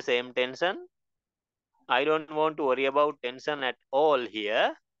will be the same tension. I don't want to worry about tension at all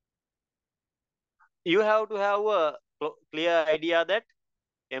here. You have to have a clear idea that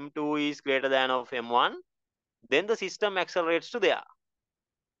M2 is greater than of M1. Then the system accelerates to there.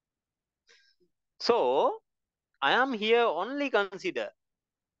 So I am here only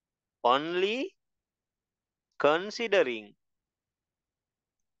considering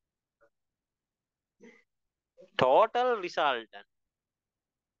total resultant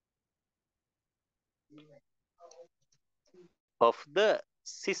of the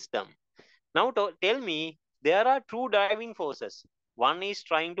system. Now tell me, there are two driving forces. One is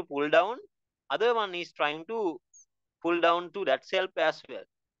trying to pull down, other one is trying to pull down to that self as well.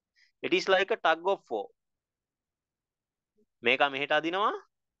 It is like a tug of war. මේක මෙහෙට අදිනවා,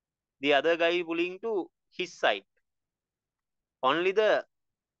 the other guy pulling to his side. Only the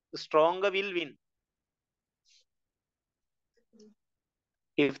stronger will win.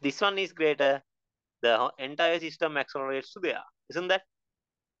 If this one is greater, the entire system accelerates to there, isn't that?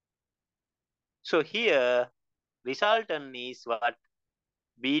 So here resultant is what?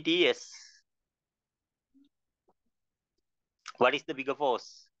 BTS. What is the bigger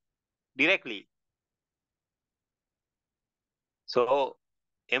force? Directly. So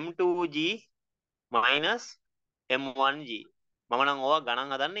M2G minus M1G. මම නම් ඕවා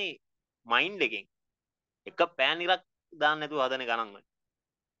ගණන් හදන්නේ mind එකෙන්. එක පෑන් ඉරක් දාන්න නැතුව හදන ගණන් වල.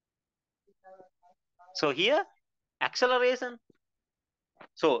 So here acceleration.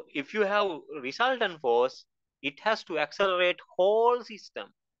 So if you have resultant force, it has to accelerate whole system.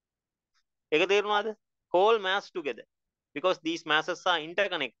 ඒක තේරුණාද? Whole mass together, because these masses are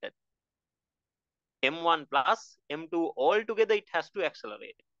interconnected. M1 plus M2 all together, it has to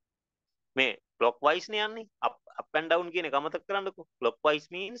accelerate. මේ clockwise නේ යන්නේ. up and down කියන එක අමතක කරන්නකෝ. Clockwise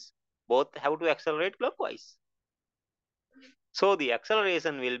means both have to accelerate clockwise. So the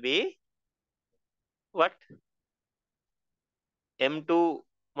acceleration will be what? M2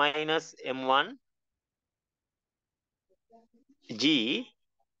 minus M1 G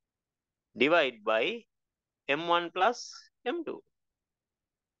divided by M1 plus M2.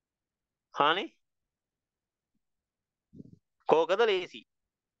 හානේ කෝකද ලේසි?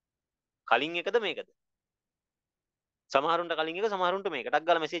 කලින් එකද මේකද? සමහරුන්ට කලින් එක, සමහරුන්ට මේක. ටක්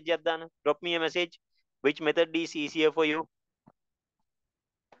ගාලා මෙසේජ් එකක් දාන්න. drop me a message. Which method is easier for you?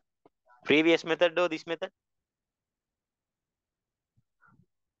 Previous method or this method?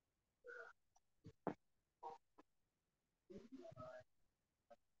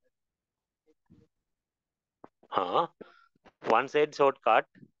 One said shortcut.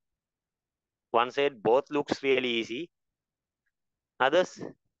 One said both looks really easy. Others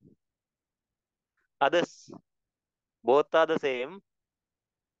both are the same.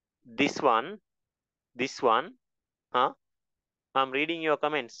 This one, I'm reading your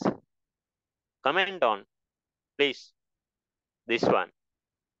comments. Comment on, please. This one,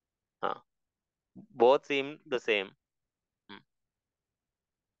 both seem the same.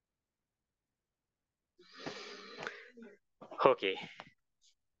 Okay,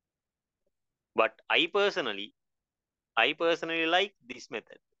 but I personally like this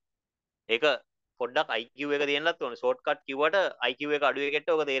method. ඒක පොඩ්ඩක් IQ එක දෙන්නත් ඕනේ. shortcut කිව්වට IQ එක අඩු එකකට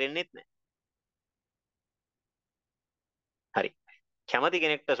ඔක තේරෙන්නෙත් නැහැ. හරි. කැමති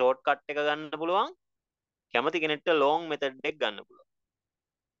කෙනෙක්ට shortcut එක ගන්න පුළුවන්. කැමති කෙනෙක්ට long method එක ගන්න පුළුවන්.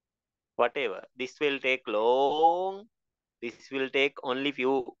 Whatever. This will take long. This will take only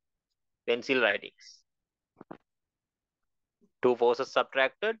few pencil writings. Two forces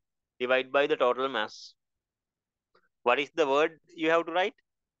subtracted, divide by the total mass. What is the word you have to write?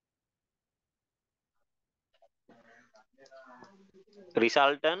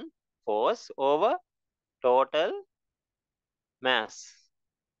 Resultant force over total mass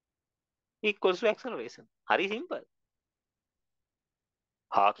equals to acceleration. Very simple.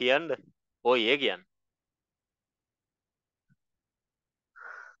 හා කියන්න. ඔය ඒ කියන්න.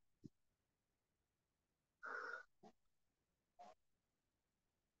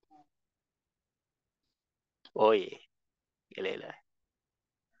 ඔය එලෙල.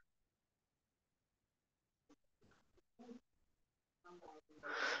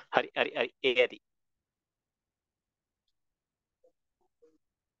 හරි ඒ ඇති.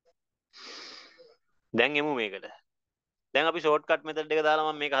 දැන් එමු මේකට. දැන් අපි shortcut method එක දාලා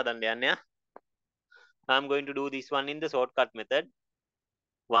මම මේක හදන්න යන්නේ. I'm going to do this one in the shortcut method.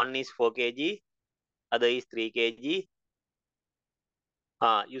 One is 4 kg, other is 3 kg.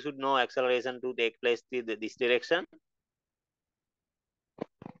 You should know acceleration to take place in this direction.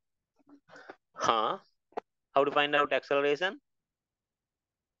 How to find out acceleration?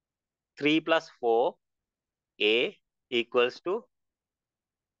 3 plus 4 a equals to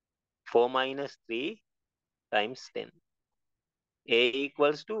 4 minus 3 times 10. A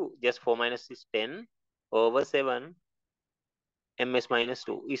equals to just 4 minus is 10 over 7 ms minus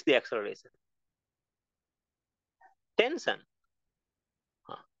 2 is the acceleration. Tension.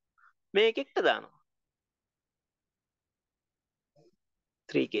 මේකෙක්ට දානවා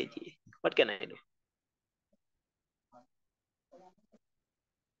 3 kg. What can I do?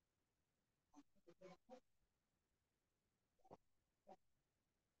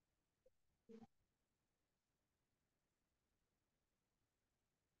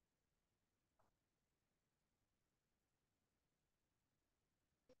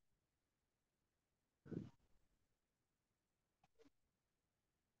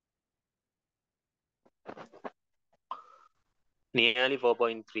 Nearly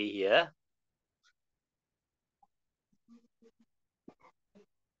 4.3 here.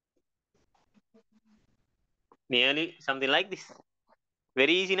 Nearly something like this.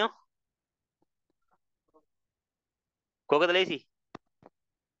 Very easy, no? කොකද ලේසි?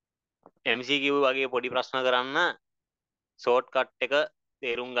 MCQ වගේ පොඩි ප්‍රශ්න කරන්න shortcut එක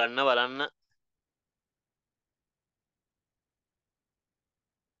තේරුම් ගන්න බලන්න.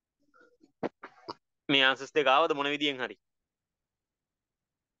 මේ answers දෙක ආවද මොන විදියෙන් හරි?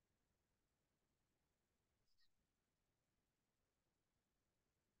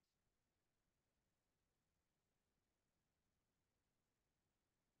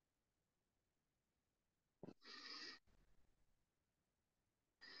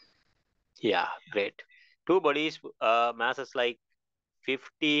 Yeah, great. Two bodies masses like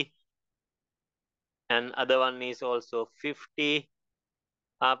 50 and other one is also 50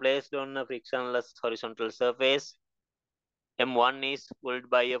 are placed on a frictionless horizontal surface. M1 is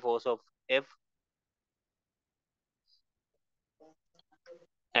pulled by a force of F.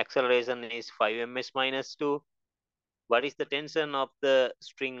 Acceleration is 5 ms minus 2. What is the tension of the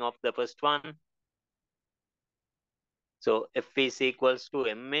string of the first one? So F is equals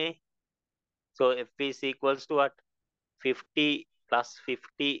to MA. So F is equals to what? 50 plus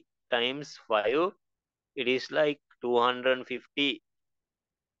 50 times 5. It is like 250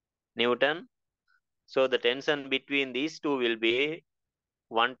 Newton. So the tension between these two will be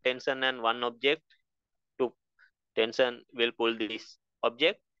one tension and one object. Two tension will pull this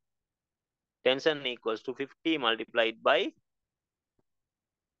object. Tension equals to 50 multiplied by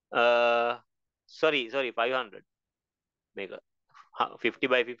 500. Make 50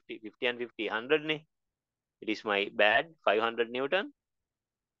 by 50, 50 and 50, 100 ne? It is my bad. 500 Newton,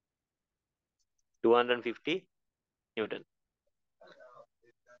 250 Newton.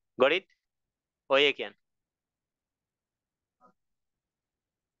 Got it? ඔය කියන්නේ.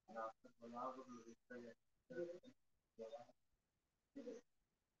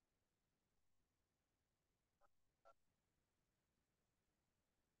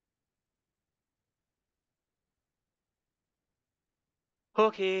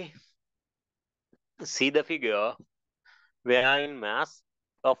 Okay. See the figure wherein mass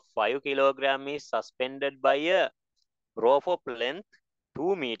of 5 kilogram is suspended by a rope of length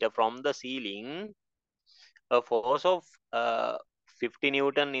 2 meter from the ceiling. A force of 50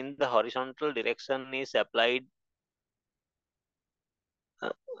 Newton in the horizontal direction is applied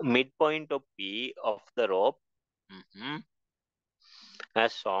midpoint of P of the rope.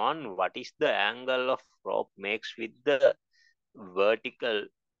 As shown, what is the angle of rope makes with the vertical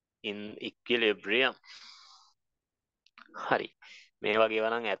in equilibrium? හරි මේ වගේ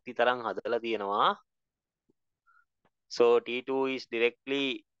වනම් ඇත්ති තරම් හදලා තියෙනවා. So T2 is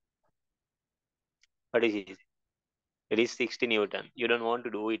directly, what is it? It is 60 Newton. You don't want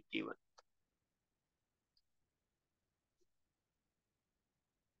to do it even.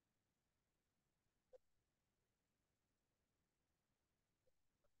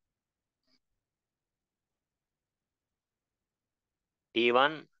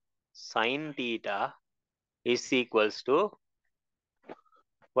 T1 sin theta is equals to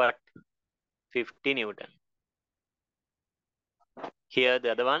what? 50 Newton. Here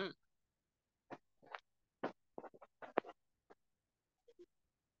the other one,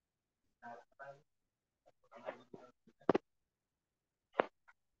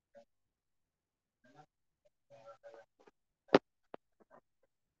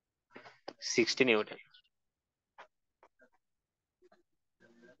 60 Newton.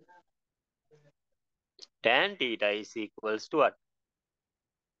 Tan theta is equals to what?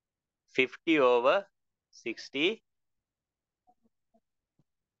 50 over 60.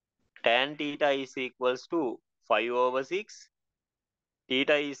 Tan theta is equals to 5 over 6.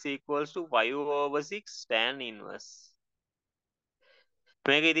 Theta is equals to 5 over 6 tan inverse.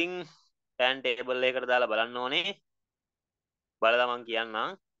 මේක ඉතින් tan table එකකට දාලා බලන්න ඕනේ. බලලා මම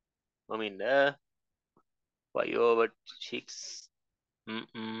කියන්නම්. මොමින්ද 5 over 6.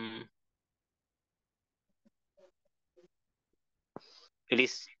 It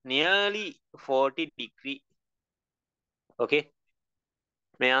is nearly 40 degree. Okay.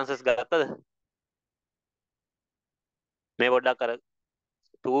 මේ answers ගත්තද? මේ පොඩ්ඩක් අර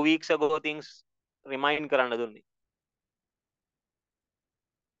 2 weeks ago things remind කරන්න දුන්නේ.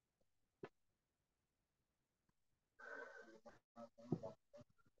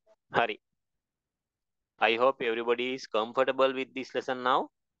 Hari. I hope everybody is comfortable with this lesson now.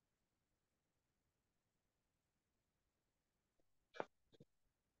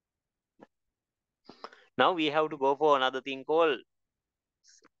 Now we have to go for another thing called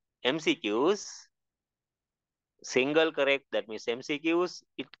MCQs. Single correct, that means MCQs.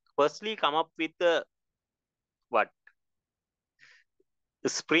 It firstly come up with the what?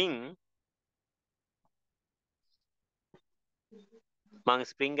 Spring. මම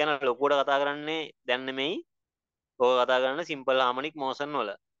spring ගැන ලොකුවට කතා කරන්නේ දැන් නෙමෙයි. ඔය කතා කරන්නේ simple harmonic motion වල.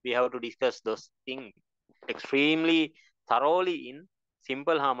 We have to discuss those things extremely thoroughly in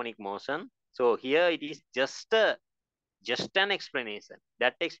simple harmonic motion. So here it is just an explanation.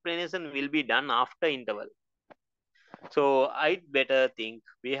 That explanation will be done after interval. So I'd better think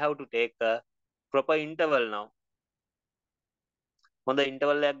we have to take a proper interval now. හොඳ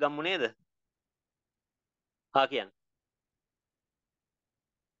interval එකක් ගමු නේද? හා කියන්න.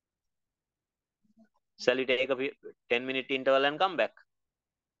 Shall we take a 10-minute interval and come back?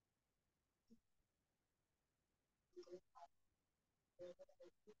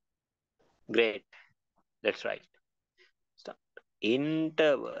 Great. Let's write. Start.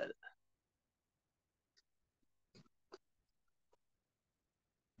 Interval.